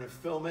 And we're going to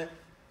film it,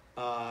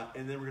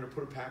 and then we're going to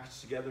put a package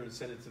together and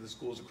send it to the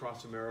schools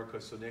across America,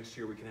 so next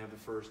year we can have the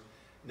first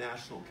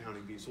national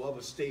counting bee. So we'll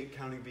have a state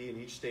counting bee in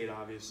each state,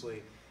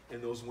 obviously,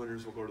 and those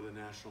winners will go to the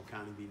national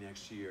counting bee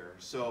next year.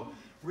 So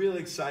really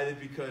excited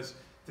because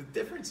the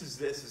difference is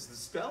this, is the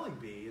spelling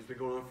bee has been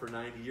going on for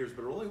 90 years,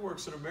 but it only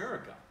works in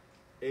America,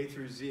 A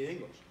through Z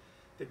English.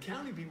 The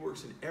counting bee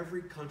works in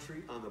every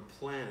country on the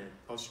planet,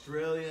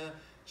 Australia,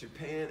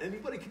 Japan.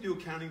 Anybody can do a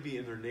counting bee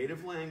in their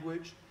native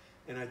language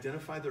and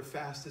identify their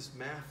fastest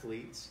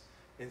mathletes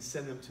and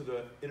send them to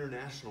the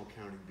international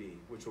counting bee,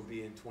 which will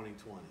be in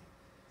 2020,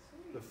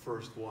 the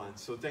first one.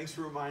 So thanks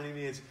for reminding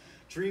me. It's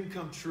dream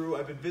come true.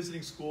 I've been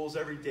visiting schools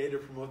every day to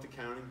promote the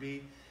counting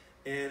bee.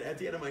 And at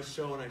the end of my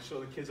show, and I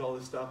show the kids all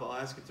this stuff, I'll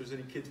ask if there's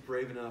any kids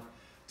brave enough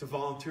to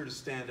volunteer to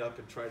stand up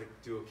and try to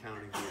do a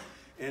counting bee.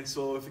 And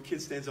so if a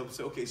kid stands up and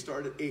says, okay,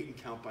 start at 8 and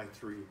count by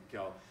 3,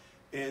 go.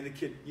 And the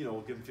kid,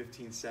 will give him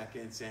 15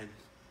 seconds. And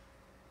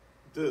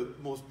the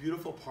most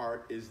beautiful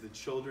part is the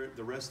children,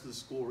 the rest of the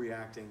school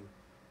reacting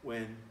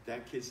when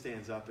that kid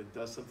stands up and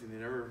does something they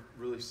never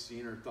really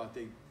seen or thought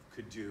they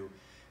could do.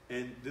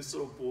 And this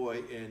little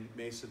boy in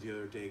Mesa the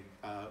other day,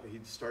 he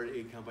started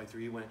 8 count by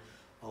 3. He went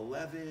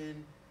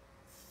 11,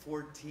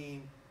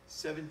 14,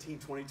 17,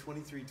 20,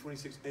 23,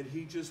 26, and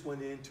he just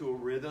went into a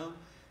rhythm.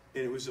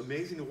 And it was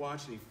amazing to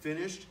watch, and he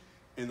finished,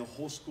 and the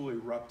whole school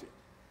erupted.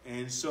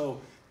 And so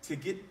to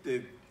get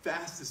the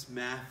fastest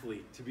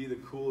mathlete to be the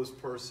coolest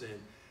person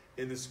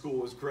in the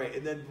school was great.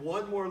 And then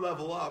one more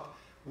level up,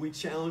 we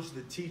challenged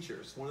the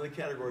teachers. One of the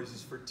categories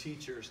is for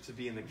teachers to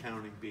be in the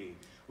counting bee.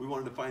 We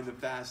wanted to find the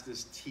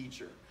fastest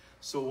teacher.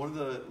 So one of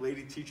the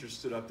lady teachers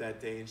stood up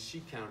that day and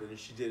she counted, and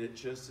she did it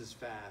just as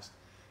fast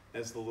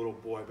as the little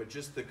boy. But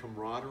just the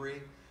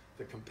camaraderie,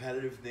 the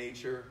competitive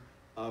nature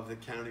of the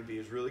counting bee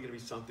is really going to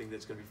be something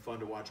that's going to be fun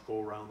to watch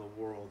go around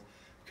the world,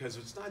 because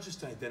it's not just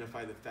to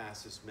identify the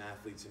fastest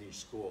mathletes in each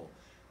school.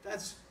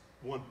 That's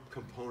one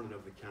component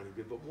of the counting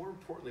bee, but more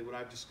importantly, what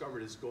I've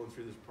discovered is going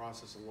through this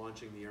process of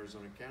launching the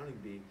Arizona Counting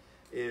Bee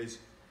is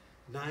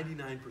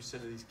 99%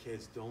 of these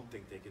kids don't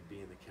think they could be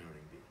in the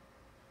counting bee.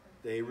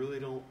 They really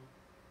don't.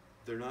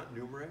 They're not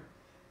numerate.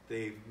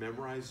 They've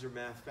memorized their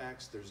math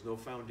facts. There's no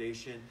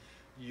foundation.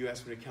 You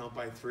ask them to count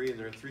by 3, and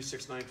they're 3,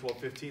 6, 9, 12,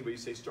 15, but you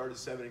say start at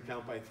 7 and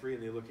count by 3,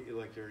 and they look at you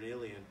like you're an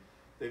alien.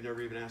 They've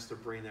never even asked their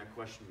brain that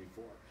question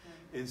before.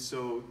 And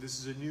so this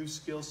is a new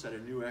skill set, a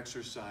new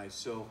exercise.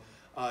 So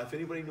if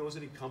anybody knows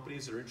any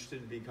companies that are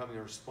interested in becoming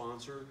our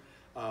sponsor,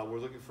 we're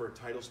looking for a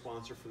title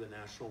sponsor for the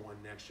national one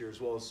next year,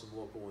 as well as some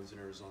local ones in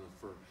Arizona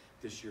for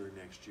this year and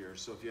next year.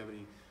 So if you have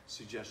any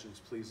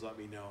suggestions, please let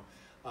me know.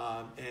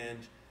 And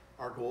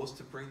our goal is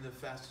to bring the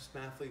fastest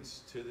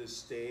mathletes to this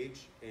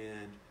stage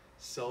and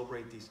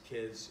celebrate these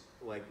kids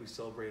like we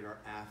celebrate our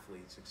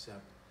athletes,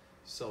 except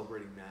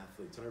celebrating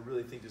mathletes. And I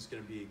really think there's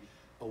going to be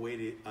a way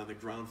to, on the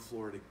ground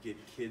floor, to get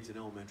kids in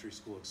elementary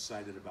school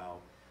excited about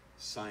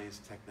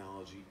science,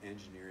 technology,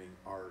 engineering,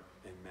 art,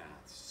 and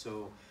math.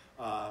 So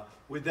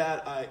with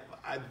that,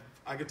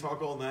 I could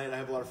talk all night. I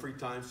have a lot of free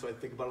time, so I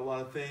think about a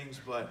lot of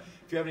things. But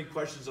if you have any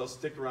questions, I'll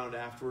stick around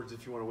afterwards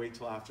if you want to wait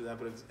till after that.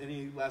 But if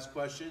any last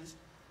questions?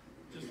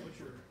 Just what's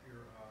your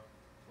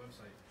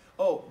website?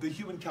 Oh,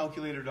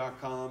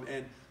 thehumancalculator.com,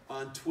 and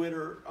on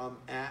Twitter,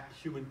 at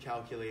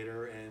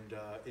humancalculator, and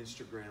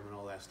Instagram and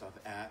all that stuff,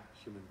 at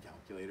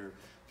humancalculator.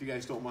 If you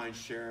guys don't mind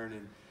sharing,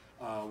 and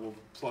we'll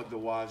plug the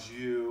Woz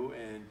U,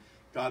 and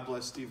God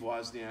bless Steve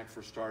Wozniak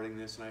for starting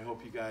this, and I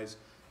hope you guys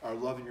are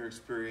loving your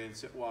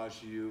experience at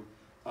Woz U.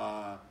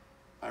 I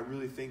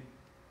really think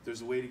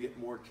there's a way to get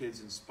more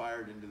kids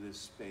inspired into this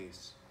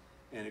space,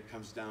 and it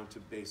comes down to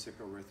basic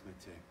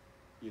arithmetic.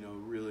 You know,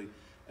 really,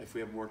 if we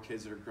have more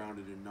kids that are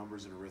grounded in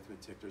numbers and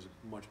arithmetic, there's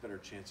a much better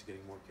chance of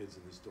getting more kids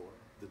in this door.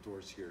 The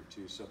door's here,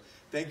 too. So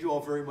thank you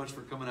all very much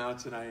for coming out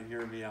tonight and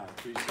hearing me out.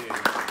 Appreciate it.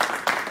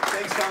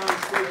 Thanks,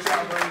 Thomas. Great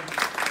job, buddy. All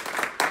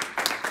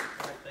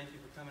right, thank you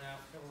for coming out.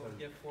 Got a little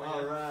gift for you.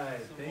 All right,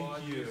 Some thank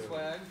Woz you. U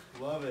swag.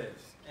 Love it.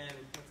 And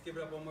let's give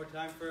it up one more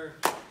time for...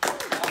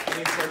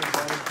 Thanks,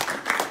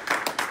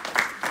 everybody.